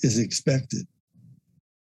much is expected.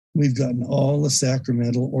 We've gotten all the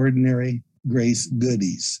sacramental, ordinary grace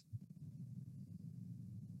goodies.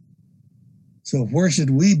 So where should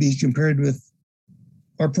we be compared with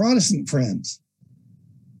our Protestant friends?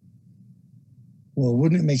 Well,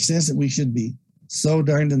 wouldn't it make sense that we should be so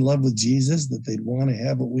darned in love with Jesus that they'd want to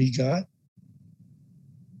have what we got?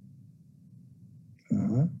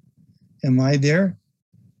 Am I there?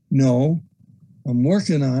 No, I'm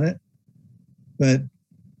working on it, but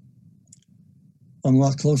I'm a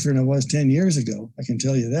lot closer than I was 10 years ago. I can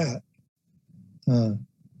tell you that.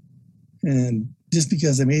 And just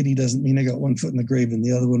because I'm 80 doesn't mean I got one foot in the grave and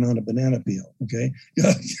the other one on a banana peel, okay?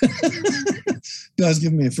 God's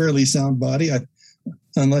given me a fairly sound body.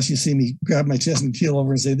 Unless you see me grab my chest and keel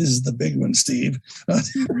over and say, this is the big one, Steve.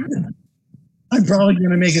 I'm probably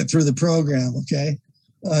going to make it through the program, okay?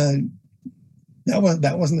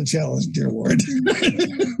 That wasn't a challenge, dear Lord.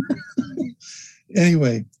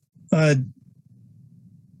 Anyway, the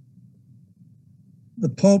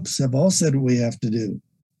popes have all said what we have to do.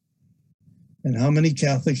 And how many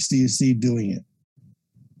Catholics do you see doing it?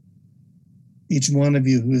 Each one of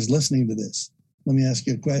you who is listening to this, let me ask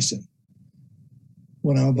you a question.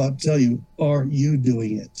 What I'm about to tell you, are you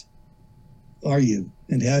doing it? Are you?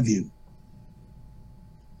 And have you?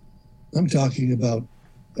 I'm talking about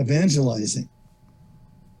evangelizing,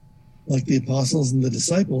 like the apostles and the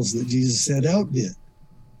disciples that Jesus sent out did,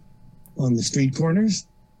 on the street corners,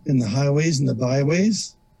 in the highways and the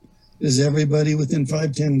byways. Does everybody within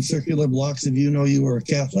 5-10 circular blocks of you know you are a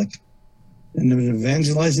Catholic and an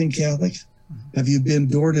evangelizing Catholic? Have you been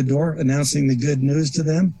door to door announcing the good news to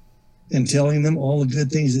them and telling them all the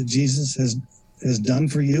good things that Jesus has done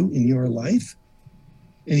for you in your life?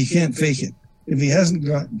 And you can't fake it. If he hasn't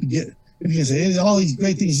if you can say, hey, all these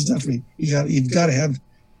great things he's done for me, you've got to have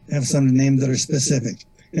some name that are specific.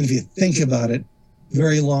 And if you think about it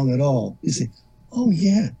very long at all, you say, oh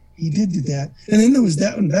yeah, he did do that. And then there was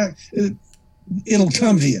that one back. It'll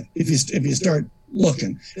come to you if you start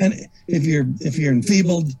looking. And if you're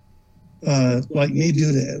enfeebled, like me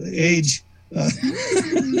due to age,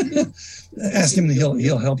 ask him,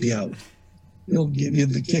 he'll help you out. He'll give you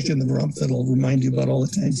the kick in the rump that'll remind you about all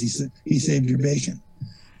the times he saved your bacon.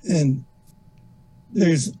 And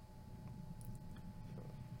there's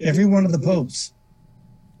every one of the popes,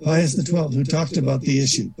 Pius XII, who talked about the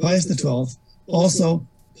issue. Pius XII, also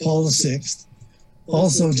Paul VI,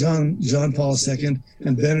 also John Paul II,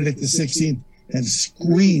 and Benedict XVI have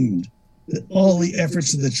screamed that all the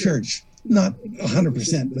efforts of the church, not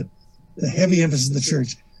 100%, but the heavy emphasis of the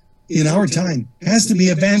church in our time has to be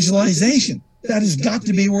evangelization. That has got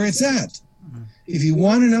to be where it's at. If you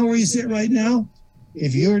want to know where you sit right now,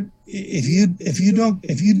 if you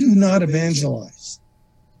do not evangelize,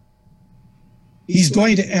 he's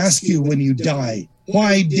going to ask you when you die,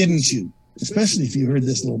 why didn't you? Especially if you heard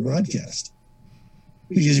this little broadcast.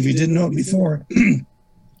 Because if you didn't know it before,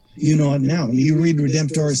 you know it now. You read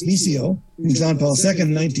Redemptoris Missio from John Paul II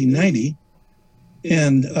in 1990,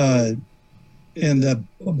 and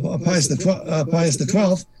Pius XII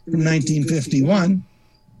from 1951.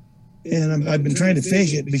 And I've been trying to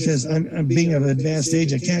fake it because I'm being of an advanced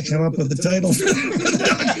age. I can't come up with the title for the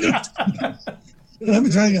document. And I've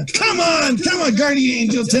been trying to go, come on, guardian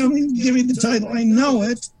angel, give me the title. I know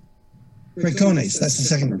it. Precones, that's the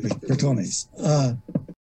second word, Precones.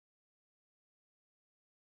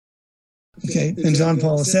 Okay, and John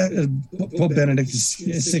Paul II, Pope Benedict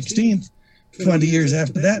XVI, 20 years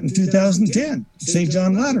after that, in 2010, St.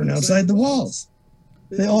 John Lateran outside the walls.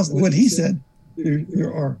 They also, what he said,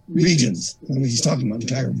 there are regions, I mean, he's talking about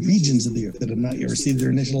entire regions of the earth that have not yet received their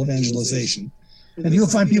initial evangelization. And you'll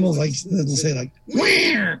find people like, they'll say like,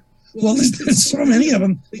 where? Well, there's so many of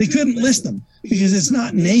them, they couldn't list them because it's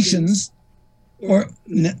not nations or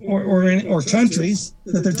countries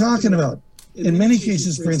that they're talking about. In many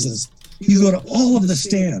cases, for instance, you go to all of the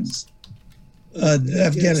stands,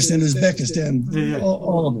 Afghanistan, Uzbekistan,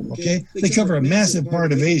 all of them, okay? They cover a massive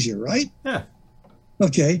part of Asia, right? Yeah.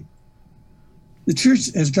 Okay. The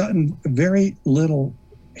church has gotten very little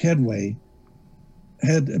headway,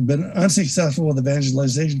 had been unsuccessful with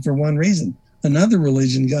evangelization for one reason. Another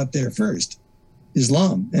religion got there first,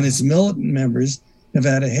 Islam, and its militant members have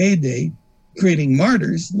had a heyday creating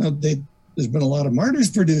martyrs. Now, there's been a lot of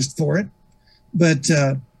martyrs produced for it, but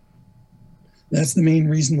that's the main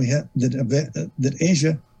reason we have that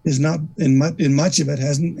Asia is not in much of it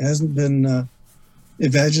hasn't been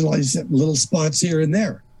evangelized except little spots here and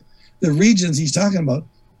there. The regions he's talking about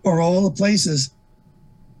are all the places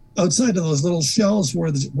outside of those little shells where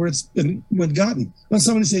it's been gotten. When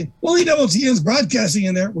somebody say, well, EWTN's broadcasting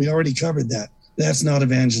in there, we already covered that. That's not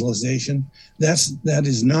evangelization. That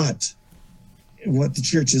is not what the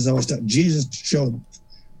church has always done. Jesus showed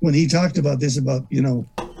when he talked about this, about,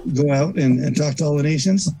 go out and talk to all the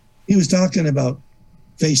nations, he was talking about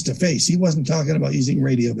face to face. He wasn't talking about using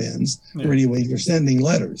radio bands, radio waves, or sending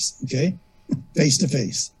letters, okay? Face to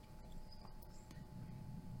face.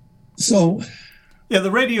 So, yeah, the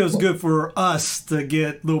radio is good for us to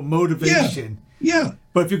get a little motivation. Yeah.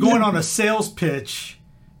 But if you're going on a sales pitch,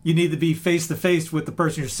 you need to be face to face with the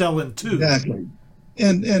person you're selling to. Exactly.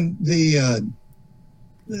 And the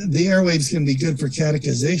airwaves can be good for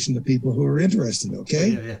catechization to people who are interested, okay?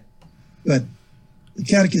 Yeah. But the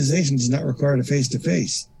catechization does not require a face to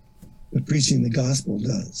face, but preaching the gospel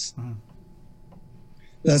does. Mm-hmm.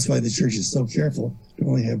 That's why the church is so careful to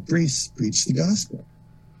only have priests preach the gospel.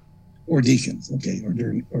 Or deacons, okay, or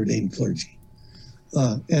ordained clergy,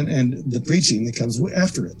 and the preaching that comes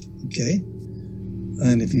after it, okay.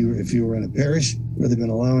 And if you were in a parish where they've been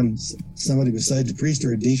allowing somebody besides a priest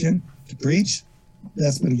or a deacon to preach,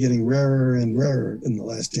 that's been getting rarer and rarer in the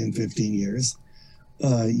last 10, 15 years.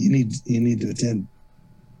 You need to attend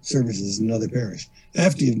services in another parish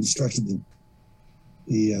after you've instructed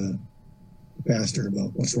the pastor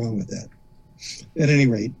about what's wrong with that. At any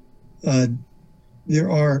rate,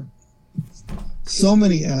 there are so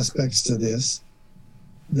many aspects to this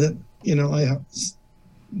that,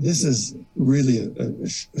 this is really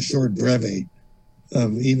a short breve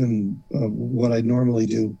of even what I normally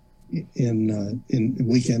do in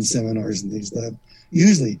weekend seminars and things like that.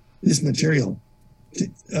 Usually this material,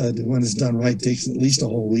 when it's done right, takes at least a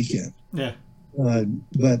whole weekend. Yeah.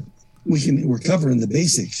 But we're covering the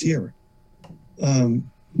basics here.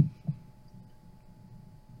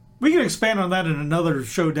 We can expand on that in another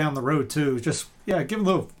show down the road too. Just give them a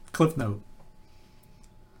little cliff note.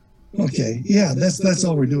 Okay, yeah, that's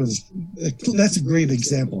all we're doing. That's a great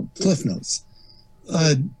example. Cliff notes.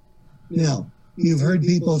 Now, you've heard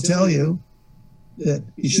people tell you that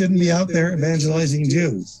you shouldn't be out there evangelizing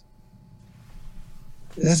Jews.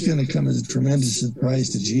 That's going to come as a tremendous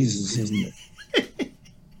surprise to Jesus, isn't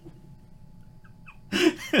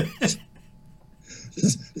it?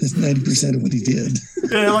 That's 90% of what he did.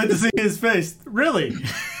 Yeah, I like to see his face. Really?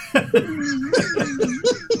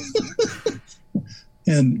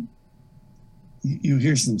 And you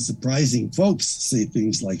hear some surprising folks say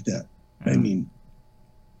things like that. I mean,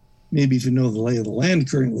 maybe if you know the lay of the land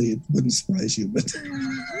currently, it wouldn't surprise you. But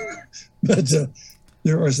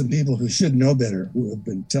there are some people who should know better who have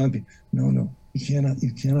been telling people, no,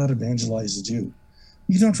 you cannot evangelize a Jew.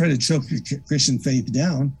 You don't try to choke your Christian faith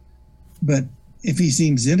down. But if he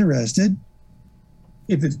seems interested,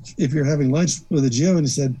 if you're having lunch with a Jew and he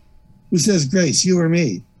said, "Who says grace, you or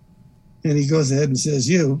me?" And he goes ahead and says,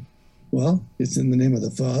 "You." Well, it's in the name of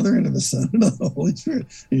the Father and of the Son and of the Holy Spirit.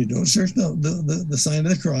 And you don't shirk the sign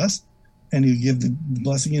of the cross, and you give the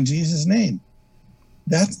blessing in Jesus' name.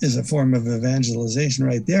 That is a form of evangelization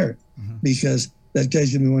right there, because that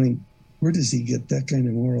guy's going to be wondering, where does he get that kind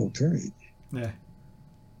of moral courage? Yeah.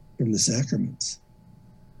 From the sacraments.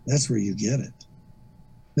 That's where you get it.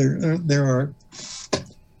 There are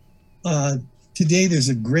today there's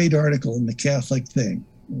a great article in the Catholic Thing,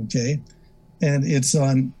 okay? And it's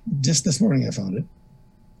on, just this morning I found it.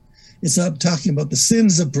 It's up talking about the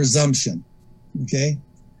sins of presumption, okay?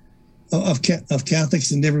 Of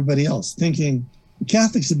Catholics and everybody else, thinking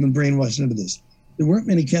Catholics have been brainwashed into this. There weren't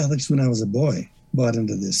many Catholics when I was a boy bought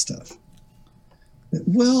into this stuff.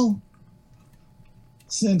 Well,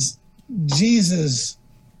 since Jesus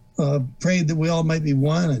prayed that we all might be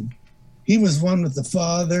one, and he was one with the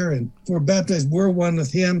Father, and if we're baptized, we're one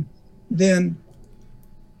with him, then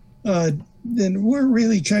we're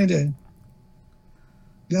really kind of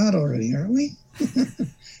God already, aren't we?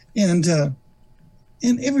 and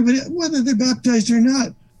everybody, whether they're baptized or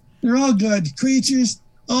not, they're all God's creatures.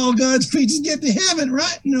 All God's creatures get to heaven,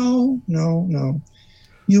 right? No.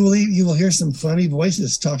 You will hear some funny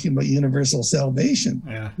voices talking about universal salvation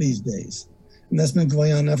these days. And that's been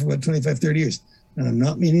going on now for about 25, 30 years. And I'm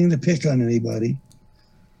not meaning to pick on anybody,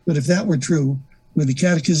 but if that were true, would the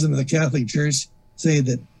Catechism of the Catholic Church say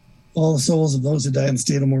that all the souls of those who die in the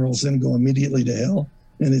state of mortal sin go immediately to hell,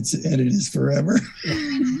 and it is forever?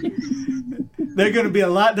 There's going to be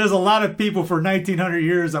there's a lot of people for 1900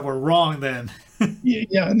 years that were wrong then.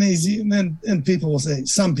 Yeah, and people will say,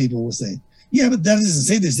 some people will say, yeah, but that doesn't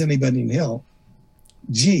say there's anybody in hell.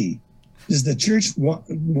 Gee, does the church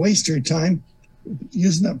waste her time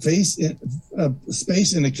using up space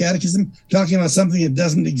in a catechism talking about something that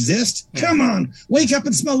doesn't exist? Yeah. Come on, wake up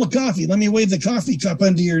and smell the coffee. Let me wave the coffee cup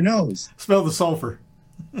under your nose. Smell the sulfur.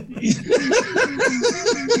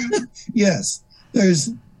 Yes,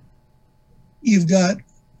 you've got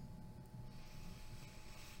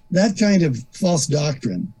that kind of false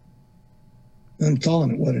doctrine. I'm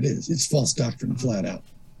calling it what it is. It's false doctrine, flat out.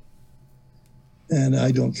 And I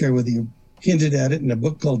don't care whether you hinted at it in a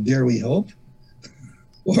book called Dare We Hope,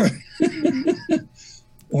 or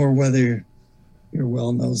whether you're a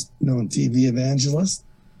well-known TV evangelist.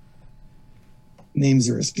 Names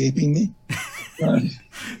are escaping me.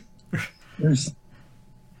 That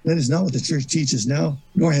is not what the church teaches now,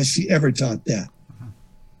 nor has she ever taught that.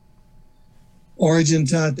 Origen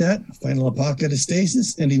taught that, final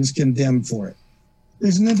apokatastasis, and he was condemned for it.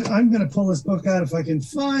 I'm going to pull this book out if I can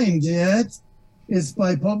find it. It's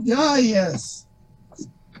by Pope. Yes.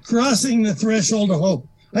 Crossing the Threshold of Hope.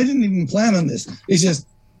 I didn't even plan on this. It's just,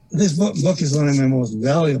 this book is one of my most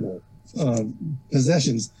valuable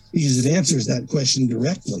possessions because it answers that question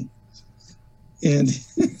directly. And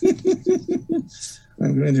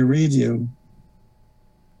I'm going to read you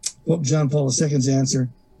Pope John Paul II's answer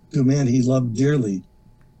to a man he loved dearly,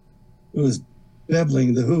 who was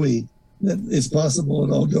babbling the hooey that it's possible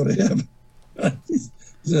it all go to heaven. He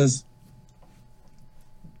says,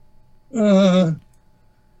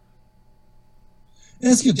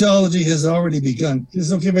 eschatology has already begun.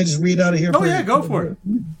 Is it okay if I just read out of here? Oh, yeah, go for it.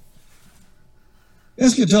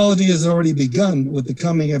 Eschatology has already begun with the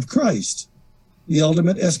coming of Christ. The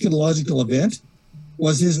ultimate eschatological event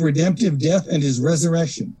was his redemptive death and his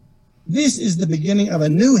resurrection. This is the beginning of a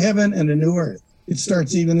new heaven and a new earth. It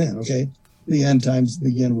starts even then, okay? The end times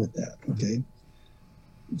begin with that, okay?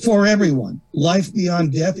 For everyone, life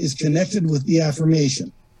beyond death is connected with the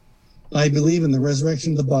affirmation, I believe in the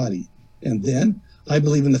resurrection of the body. And then, I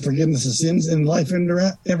believe in the forgiveness of sins and life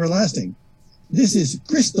everlasting. This is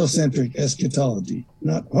Christocentric eschatology,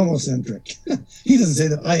 not homocentric. He doesn't say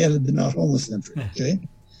that. I added the not homocentric, okay?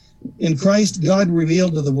 In Christ, God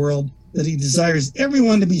revealed to the world that he desires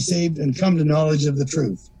everyone to be saved and come to knowledge of the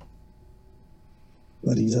truth.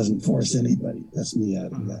 But he doesn't force anybody. That's me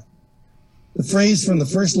adding that. The phrase from the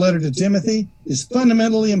first letter to Timothy is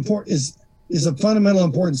fundamentally important, is of fundamental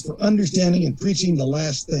importance for understanding and preaching the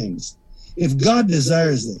last things. If God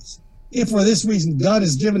desires this, If for this reason God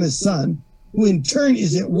has given his Son, who in turn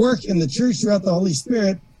is at work in the church throughout the Holy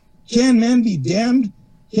Spirit, can man be damned?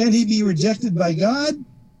 Can he be rejected by God?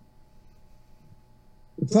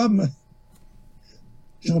 The problem,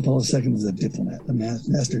 John Paul II was a diplomat, a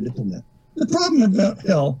master diplomat. The problem about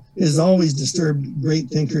hell is always disturbed great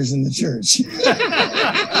thinkers in the church.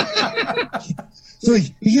 So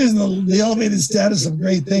he gives them the elevated status of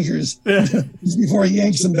great thinkers before he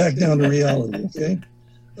yanks them back down to reality, okay?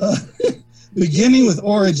 Beginning with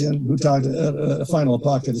Origen, who talked a final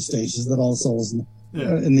apocalypse that all souls in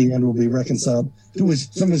the end will be reconciled, to which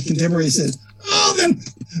some of his contemporaries said, oh, then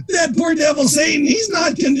that poor devil Satan, he's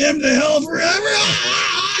not condemned to hell forever.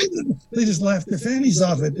 They just laughed their fannies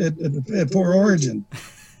off at poor Origen.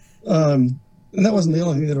 And that wasn't the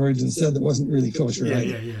only thing that Origen said that wasn't really kosher. Yeah.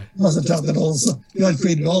 He also taught that God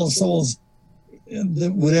created all the souls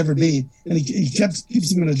that would ever be, and he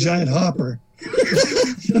keeps them in a giant hopper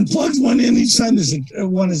and plugs one in each time there's a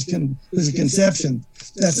conception.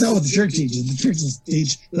 That's not what the church teaches. The churches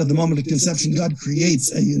teach that at the moment of conception, God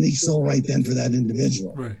creates a unique soul right then for that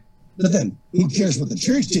individual. Right. But then, who cares what the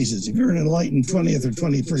church teaches? If you're an enlightened 20th or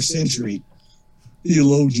 21st century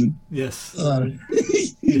theologian, yes,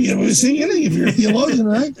 you know, saying anything if you're a theologian,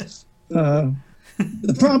 right?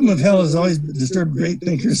 The problem of hell has always disturbed great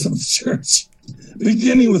thinkers of the church,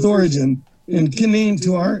 beginning with Origen and continuing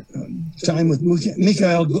to our time with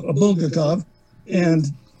Mikhail Bulgakov and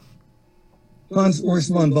Hans Urs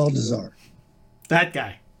von Balthasar. That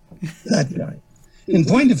guy. In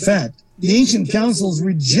point of fact, the ancient councils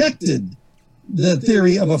rejected the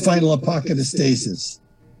theory of a final apokatastasis.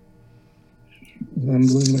 I'm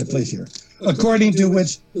losing my place here. According to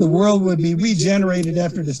which the world would be regenerated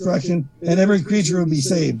after destruction and every creature would be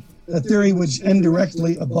saved. A theory which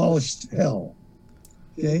indirectly abolished hell.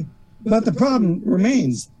 Okay? But the problem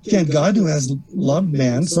remains. Can God, who has loved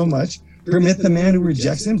man so much, permit the man who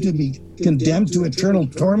rejects him to be condemned to eternal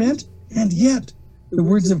torment? And yet, the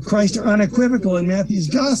words of Christ are unequivocal in Matthew's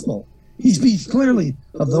gospel. He speaks clearly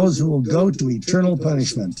of those who will go to eternal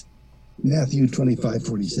punishment. Matthew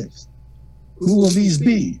 25:46. Who will these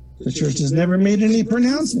be? The church has never made any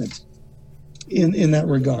pronouncement in that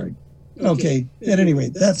regard. Okay, at any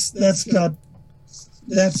rate, that's about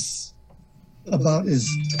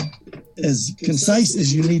as concise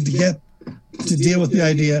as you need to get to deal with the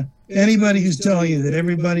idea. Anybody who's telling you that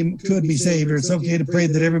everybody could be saved, or it's okay to pray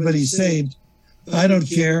that everybody's saved, I don't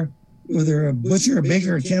care whether a butcher, a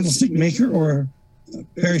baker, a candlestick maker, or a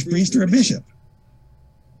parish priest or a bishop.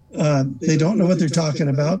 They don't know what they're talking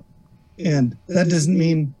about, and that doesn't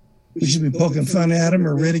mean we should be poking fun at them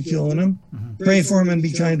or ridiculing them. Mm-hmm. Pray for them and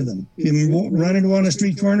be kind to them. If you run into on a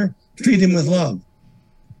street corner, treat him with love.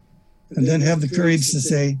 And then have the courage to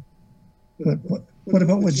say, what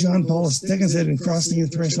about what John Paul II said in Crossing the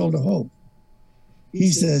Threshold of Hope? He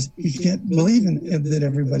says you can't believe in that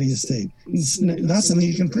everybody is saved. It's not something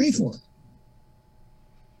you can pray for.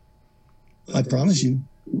 I promise you,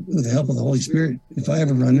 with the help of the Holy Spirit, if I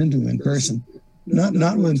ever run into him in person, not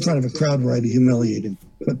in front of a crowd where I'd humiliate him,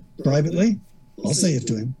 but privately, I'll say it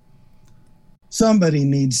to him. Somebody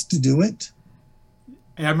needs to do it.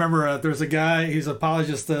 I remember there was a guy, he's an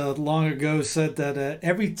apologist long ago, said that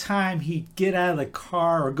every time he'd get out of the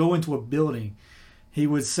car or go into a building, he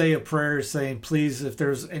would say a prayer saying, please, if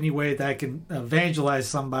there's any way that I can evangelize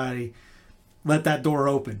somebody, let that door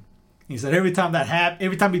open. He said every time that happened,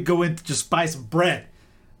 every time he'd go in to just buy some bread,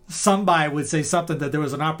 somebody would say something that there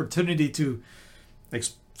was an opportunity to, like,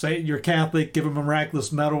 say you're Catholic, give him a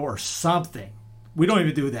miraculous medal or something. We don't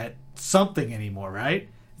even do that something anymore, right?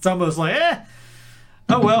 It's almost like,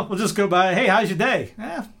 oh, well, we'll just go by. Hey, how's your day?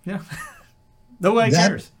 Nobody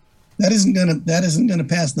cares. That isn't gonna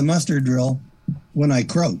pass the muster drill when I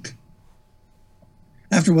croak.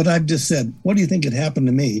 After what I've just said, what do you think would happen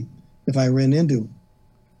to me if I ran into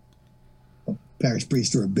a parish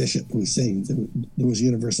priest or a bishop who was saying that there was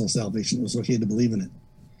universal salvation, it was okay to believe in it,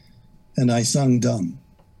 and I sung dumb?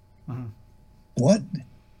 Uh-huh. What?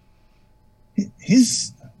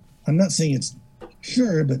 I'm not saying it's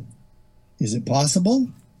sure, but is it possible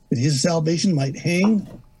that his salvation might hang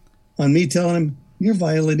on me telling him, you're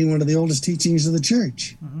violating one of the oldest teachings of the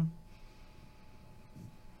church? Mm-hmm.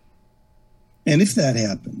 And if that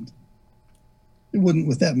happened, it wouldn't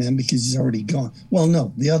with that man because he's already gone. Well,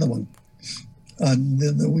 no, the other one.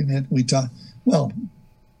 We talked, well,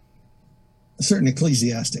 a certain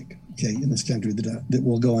ecclesiastic, okay, in this country that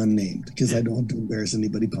will go unnamed because I don't want to embarrass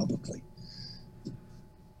anybody publicly.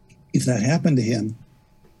 If that happened to him,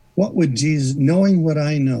 what would Jesus, knowing what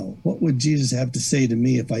I know, what would Jesus have to say to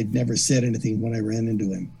me if I'd never said anything when I ran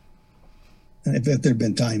into him? And if there'd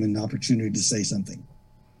been time and opportunity to say something.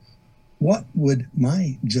 what would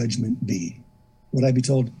my judgment be? Would I be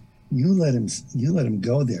told, you let him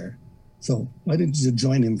go there, so why didn't you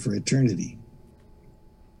join him for eternity?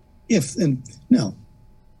 Now,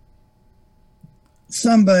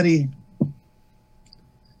 somebody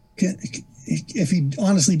if he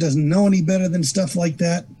honestly doesn't know any better than stuff like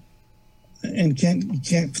that and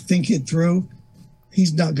can't think it through,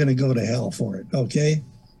 he's not going to go to hell for it, okay?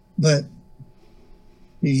 But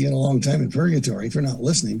he get a long time in purgatory for not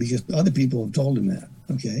listening because other people have told him that,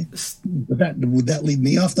 okay? But would that leave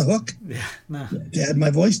me off the hook? Yeah, no. To add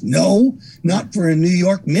my voice? No, not for a New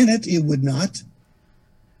York minute. It would not.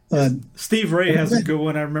 Steve Ray has a good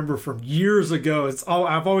one I remember from years ago.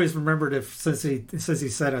 I've always remembered it since he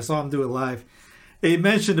said I saw him do it live. He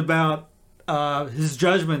mentioned about his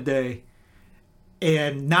judgment day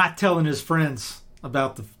and not telling his friends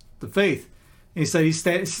about the faith. And he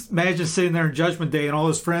said imagine sitting there in judgment day and all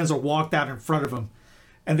his friends are walked out in front of him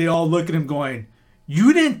and they all look at him going,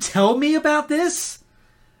 "You didn't tell me about this?"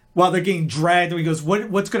 While they're getting dragged, and he goes,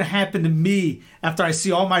 what's going to happen to me after I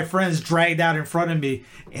see all my friends dragged out in front of me,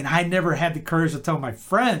 and I never had the courage to tell my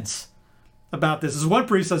friends about this? As one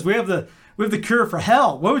priest says, we have the cure for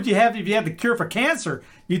hell. What would you have if you had the cure for cancer?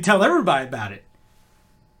 You'd tell everybody about it.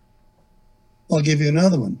 I'll give you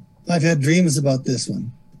another one. I've had dreams about this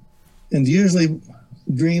one, and usually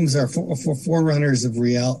dreams are for forerunners of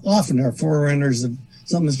reality. Often are forerunners of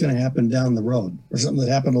something that's going to happen down the road or something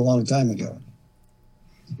that happened a long time ago.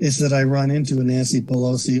 It's that I run into a Nancy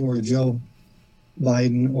Pelosi or a Joe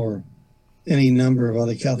Biden or any number of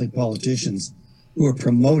other Catholic politicians who are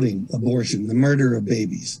promoting abortion, the murder of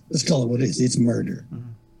babies. Let's call it what it is. It's murder.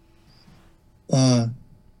 And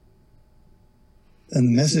the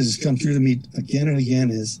message has come through to me again and again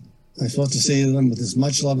is, I'm supposed to say to them with as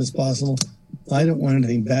much love as possible, I don't want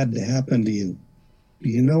anything bad to happen to you. Do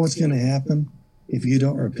you know what's going to happen if you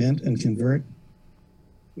don't repent and convert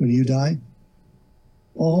when you die?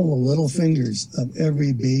 All the little fingers of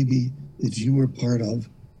every baby that you were part of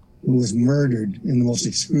who was murdered in the most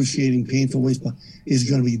excruciating, painful ways is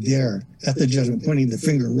going to be there at the judgment, pointing the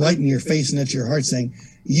finger right in your face and at your heart saying,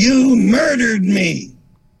 "You murdered me."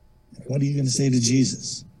 What are you going to say to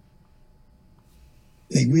Jesus?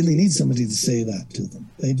 They really need somebody to say that to them.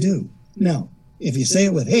 They do. Now, if you say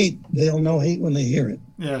it with hate, they'll know hate when they hear it.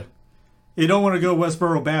 Yeah. You don't want to go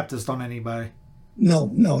Westboro Baptist on anybody.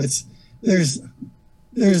 No,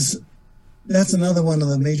 that's another one of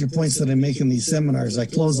the major points that I make in these seminars. I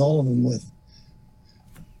close all of them with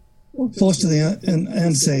close to the end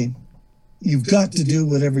and say, you've got to do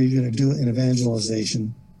whatever you're going to do in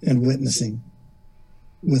evangelization and witnessing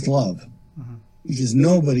with love, because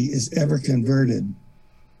nobody is ever converted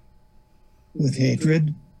with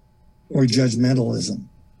hatred or judgmentalism.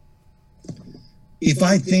 If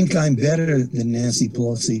I think I'm better than Nancy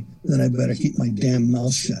Pelosi, then I better keep my damn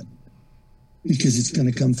mouth shut, because it's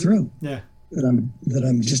going to come through. Yeah. That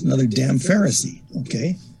I'm just another damn Pharisee.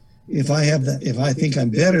 Okay. If I think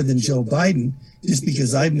I'm better than Joe Biden, just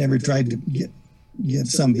because I've never tried to get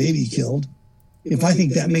some baby killed, if I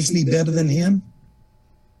think that makes me better than him,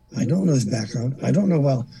 I don't know his background. I don't know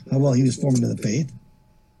how well he was formed in the faith.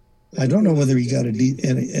 I don't know whether he got a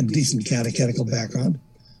decent catechetical background.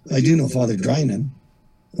 I do know Father Drinan,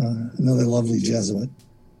 another lovely Jesuit,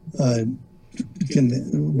 went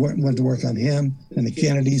to work on him and the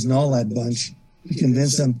Kennedys and all that bunch to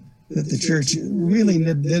convince them that the church really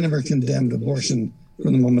never condemned abortion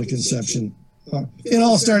from the moment of conception. It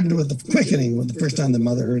all started with the quickening, with the first time the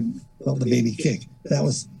mother felt the baby kick.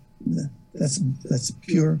 That's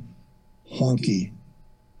pure honky.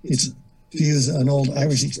 It's, to use an old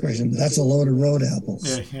Irish expression, that's a load of road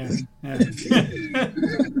apples. Yeah.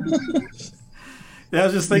 I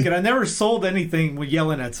was just thinking, I never sold anything with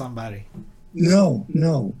yelling at somebody. No.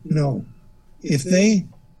 If they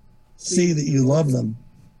see that you love them,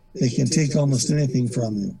 they can take almost anything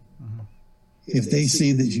from you. If they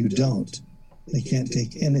see that you don't, they can't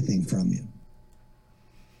take anything from you.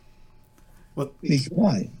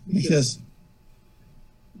 Why? Because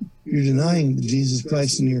you're denying Jesus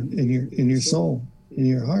Christ in your soul, in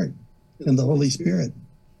your heart, and the Holy Spirit.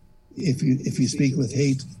 If you speak with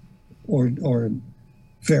hate or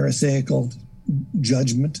Pharisaical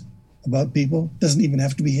judgment about people, it doesn't even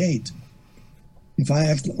have to be hate. If I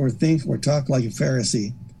act or think or talk like a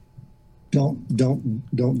Pharisee, don't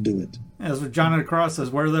do it. As what John of the Cross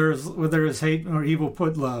says, where there is hate or evil,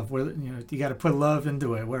 put love. Where you got to put love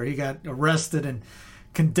into it. Where he got arrested and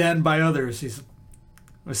condemned by others,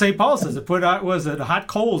 St. Paul says it put out hot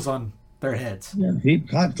coals on their heads. Yeah,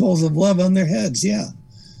 hot coals of love on their heads. Yeah,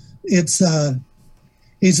 it's a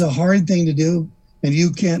hard thing to do, and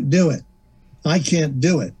you can't do it. I can't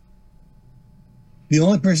do it. The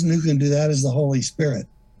only person who can do that is the Holy Spirit.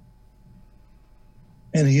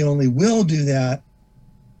 And he only will do that.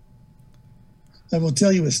 I will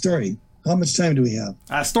tell you a story. How much time do we have?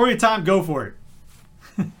 Story time, go for it.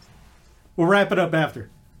 We'll wrap it up after.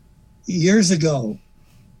 Years ago,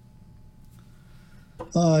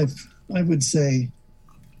 I would say,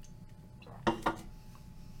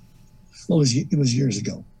 well, it was years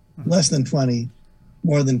ago. Less than 20,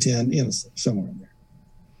 more than 10, somewhere in there.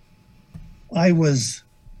 I was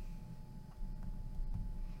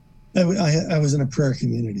in a prayer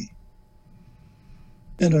community.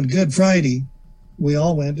 And on Good Friday, we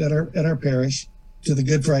all went at our parish to the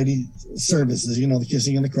Good Friday services, the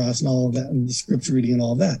kissing and the cross and all of that, and the scripture reading and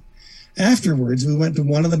all that. Afterwards, we went to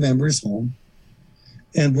one of the members' home,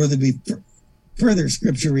 and where there'd be further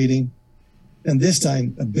scripture reading, and this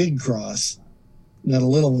time a big cross, not a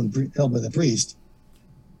little one held by the priest,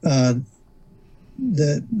 that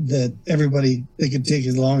everybody, they could take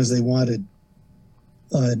as long as they wanted,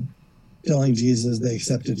 telling Jesus they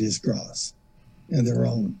accepted his cross and their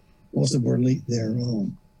own. Most importantly, their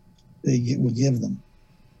own. Would give them.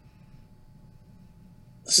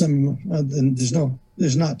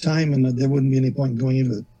 There's not time, and there wouldn't be any point in going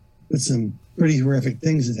into it, but some pretty horrific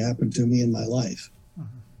things that happened to me in my life,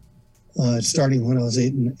 starting when I was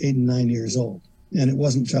 8 and 9 years old. And it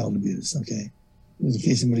wasn't child abuse, okay? In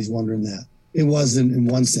case anybody's wondering that. It was in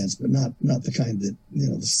one sense, but not the kind that,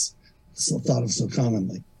 thought of so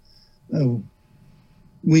commonly.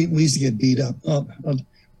 We used to get beat up.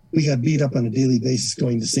 We got beat up on a daily basis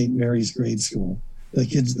going to St. Mary's grade school, the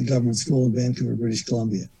kids at the government school in Vancouver, British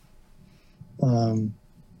Columbia.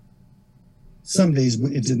 Some days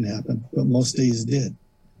it didn't happen, but most days it did.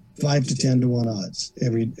 5 to 10 to 1 odds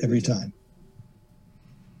every time.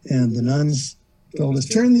 And the nuns told us,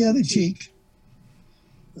 turn the other cheek.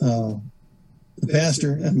 The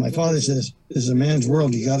pastor and my father says, "This is a man's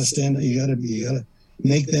world. You got to stand. You got to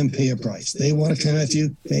make them pay a price. They want to come at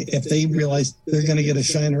you. If they realize they're going to get a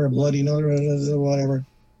shine or a bloody nose or whatever."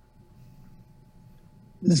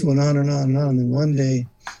 This went on and on and on. And one day,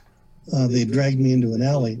 they dragged me into an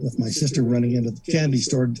alley with my sister running into the candy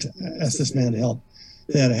store to ask this man to help.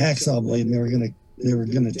 They had a hacksaw blade, and they were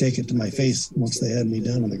going to take it to my face once they had me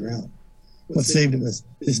down on the ground. What saved it was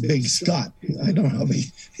this big Scot. I don't know how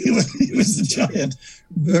big he was a giant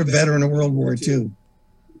veteran of World War II.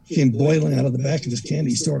 Came boiling out of the back of this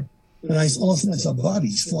candy store. And all of a sudden I saw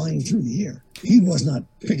bodies flying through the air. He was not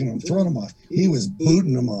picking them, throwing them off. He was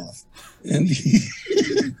booting them off. And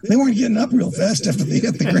they weren't getting up real fast after they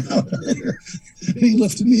hit the ground either. He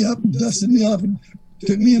lifted me up and dusted me off and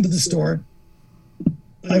took me into the store.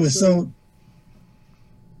 I was so...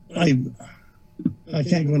 I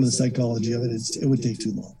can't go into the psychology of it. It would take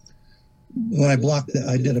too long. When I blocked that,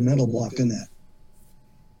 I did a mental block on that.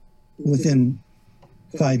 Within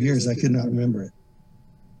 5 years, I could not remember it.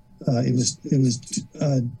 It was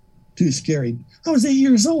too scary. I was 8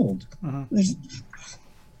 years old.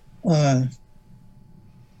 At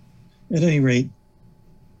any rate,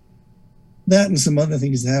 that and some other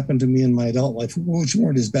things that happened to me in my adult life, which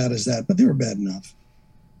weren't as bad as that, but they were bad enough.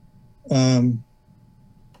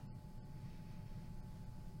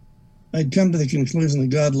 I'd come to the conclusion that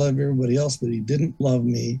God loved everybody else, but he didn't love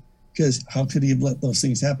me, because how could he have let those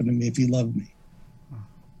things happen to me if he loved me?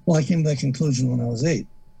 Well, I came to that conclusion when I was 8.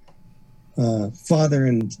 Father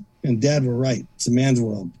and Dad were right. It's a man's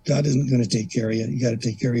world. God isn't going to take care of you. You got to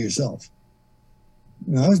take care of yourself.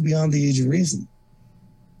 And I was beyond the age of reason.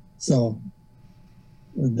 So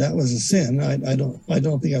that was a sin. I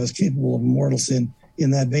don't think I was capable of a mortal sin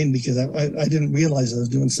in that vein, because I didn't realize I was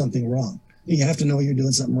doing something wrong. You have to know you're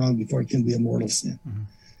doing something wrong before it can be a mortal sin.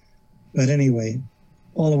 But anyway,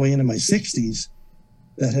 all the way into my 60s,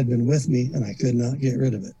 that had been with me, and I could not get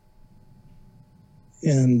rid of it.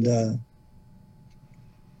 And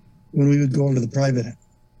when we would go over to the private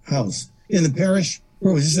house in the parish,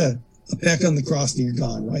 where it was just a peck on the cross and you're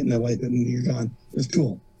gone, right? And I wipe it and you're gone. It was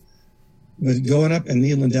cool. But going up and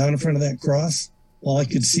kneeling down in front of that cross, all I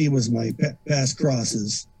could see was my past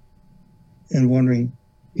crosses, and wondering,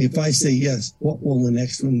 if I say yes, what will the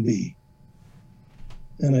next one be?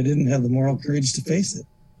 And I didn't have the moral courage to face it.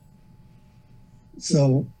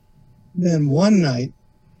 So then one night,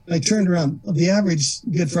 I turned around. The average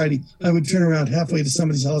Good Friday, I would turn around halfway to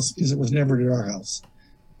somebody's house, because it was never at our house,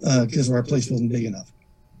 because our place wasn't big enough.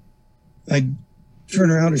 I'd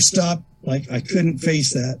turn around or stop, like I couldn't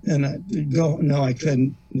face that. And I'd go, no, I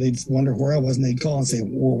couldn't. They'd wonder where I was, and they'd call and say,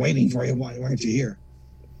 "We're waiting for you. Why aren't you here?"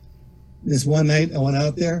 This one night, I went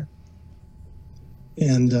out there,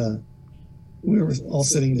 and we were all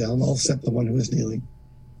sitting down, all except the one who was kneeling,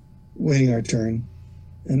 waiting our turn.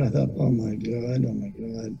 And I thought, oh my God.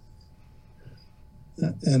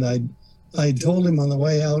 And I told him on the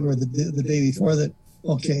way out or the day before that,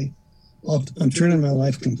 okay, I'm turning my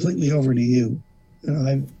life completely over to you.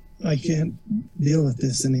 And I can't deal with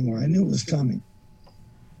this anymore. I knew it was coming.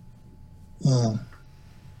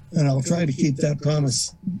 And I'll try to keep that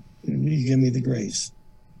promise. You give me the grace.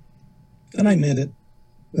 And I meant it,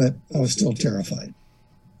 but I was still terrified.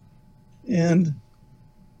 And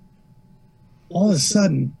all of a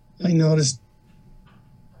sudden, I noticed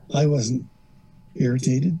I wasn't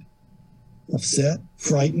irritated, upset,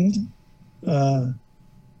 frightened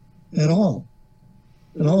at all.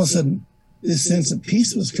 And all of a sudden, this sense of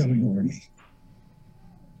peace was coming over me.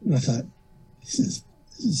 And I thought, this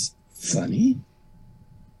is funny.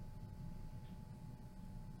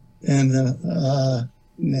 And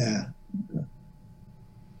nah,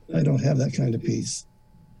 I don't have that kind of peace.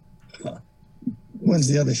 When's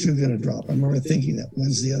the other shoe going to drop? I remember thinking that,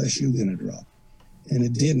 when's the other shoe going to drop? And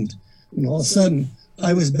it didn't. And all of a sudden,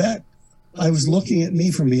 I was back. I was looking at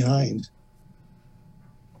me from behind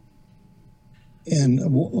and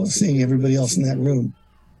seeing everybody else in that room,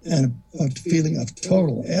 and a feeling of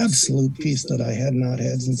total, absolute peace that I had not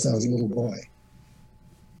had since I was a little boy.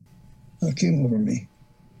 That came over me.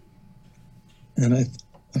 And I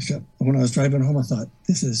thought, when I was driving home, I thought,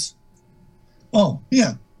 oh,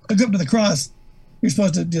 yeah, I go up to the cross. You're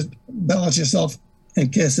supposed to just balance yourself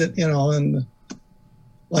and kiss it, and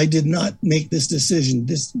I did not make this decision.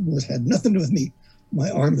 This had nothing to do with me. My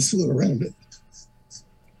arms flew around it.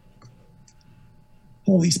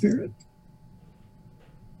 Holy Spirit.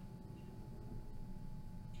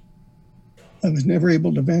 I was never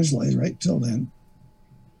able to evangelize right till then.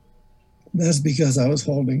 That's because I was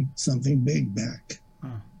holding something big back.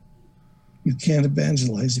 You can't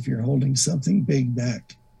evangelize if you're holding something big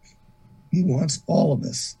back. He wants all of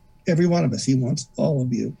us, every one of us. He wants all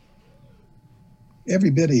of you, every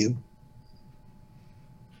bit of you.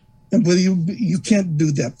 And whether you can't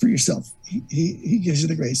do that for yourself, he gives you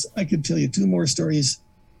the grace. I could tell you 2 more stories,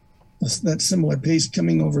 that similar pace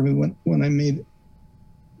coming over me when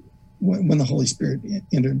the Holy Spirit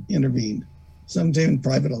intervened. Sometime in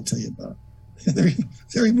private, I'll tell you about it.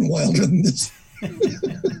 They're even wilder than this.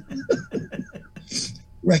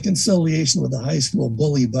 Reconciliation with a high school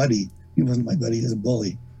bully buddy. He wasn't my buddy, he was a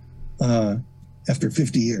bully. After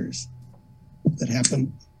 50 years. That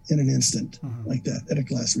happened in an instant, like that, at a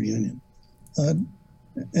class reunion. And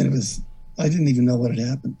I didn't even know what had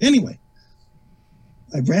happened. Anyway,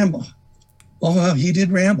 I ramble. Oh, well, he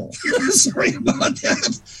did ramble. Sorry about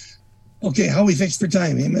that. Okay, how we fixed for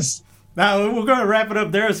time, Amos? Now, we're going to wrap it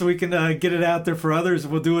up there so we can get it out there for others.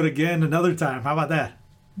 We'll do it again another time. How about that?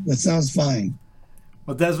 That sounds fine.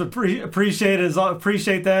 Well, Desmond, appreciate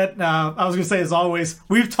that. I was going to say, as always,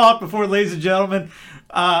 we've talked before, ladies and gentlemen.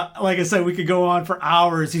 Like I said, we could go on for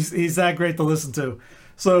hours. He's that great to listen to.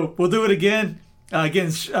 So we'll do it again.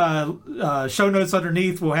 Show notes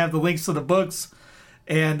underneath. We'll have the links to the books.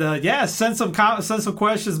 And send some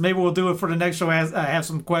questions. Maybe we'll do it for the next show. Have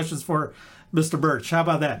some questions for Mr. Birch. How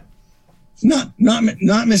about that? Not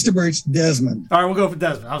Mr. Birch, Desmond. All right, we'll go for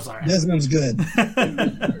Desmond. I'm sorry. Desmond's good.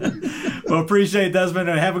 Well, appreciate it, Desmond,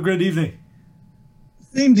 and have a good evening.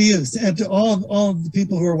 Same to you, and to all the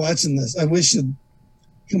people who are watching this. I wish you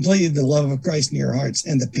completed the love of Christ in your hearts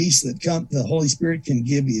and the peace that the Holy Spirit can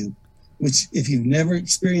give you. Which, if you've never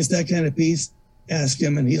experienced that kind of peace, ask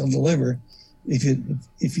Him and He'll deliver. If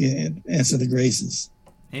you answer the graces.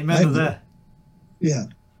 Amen to that. Yeah.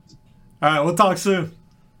 All right, we'll talk soon.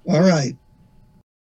 All right.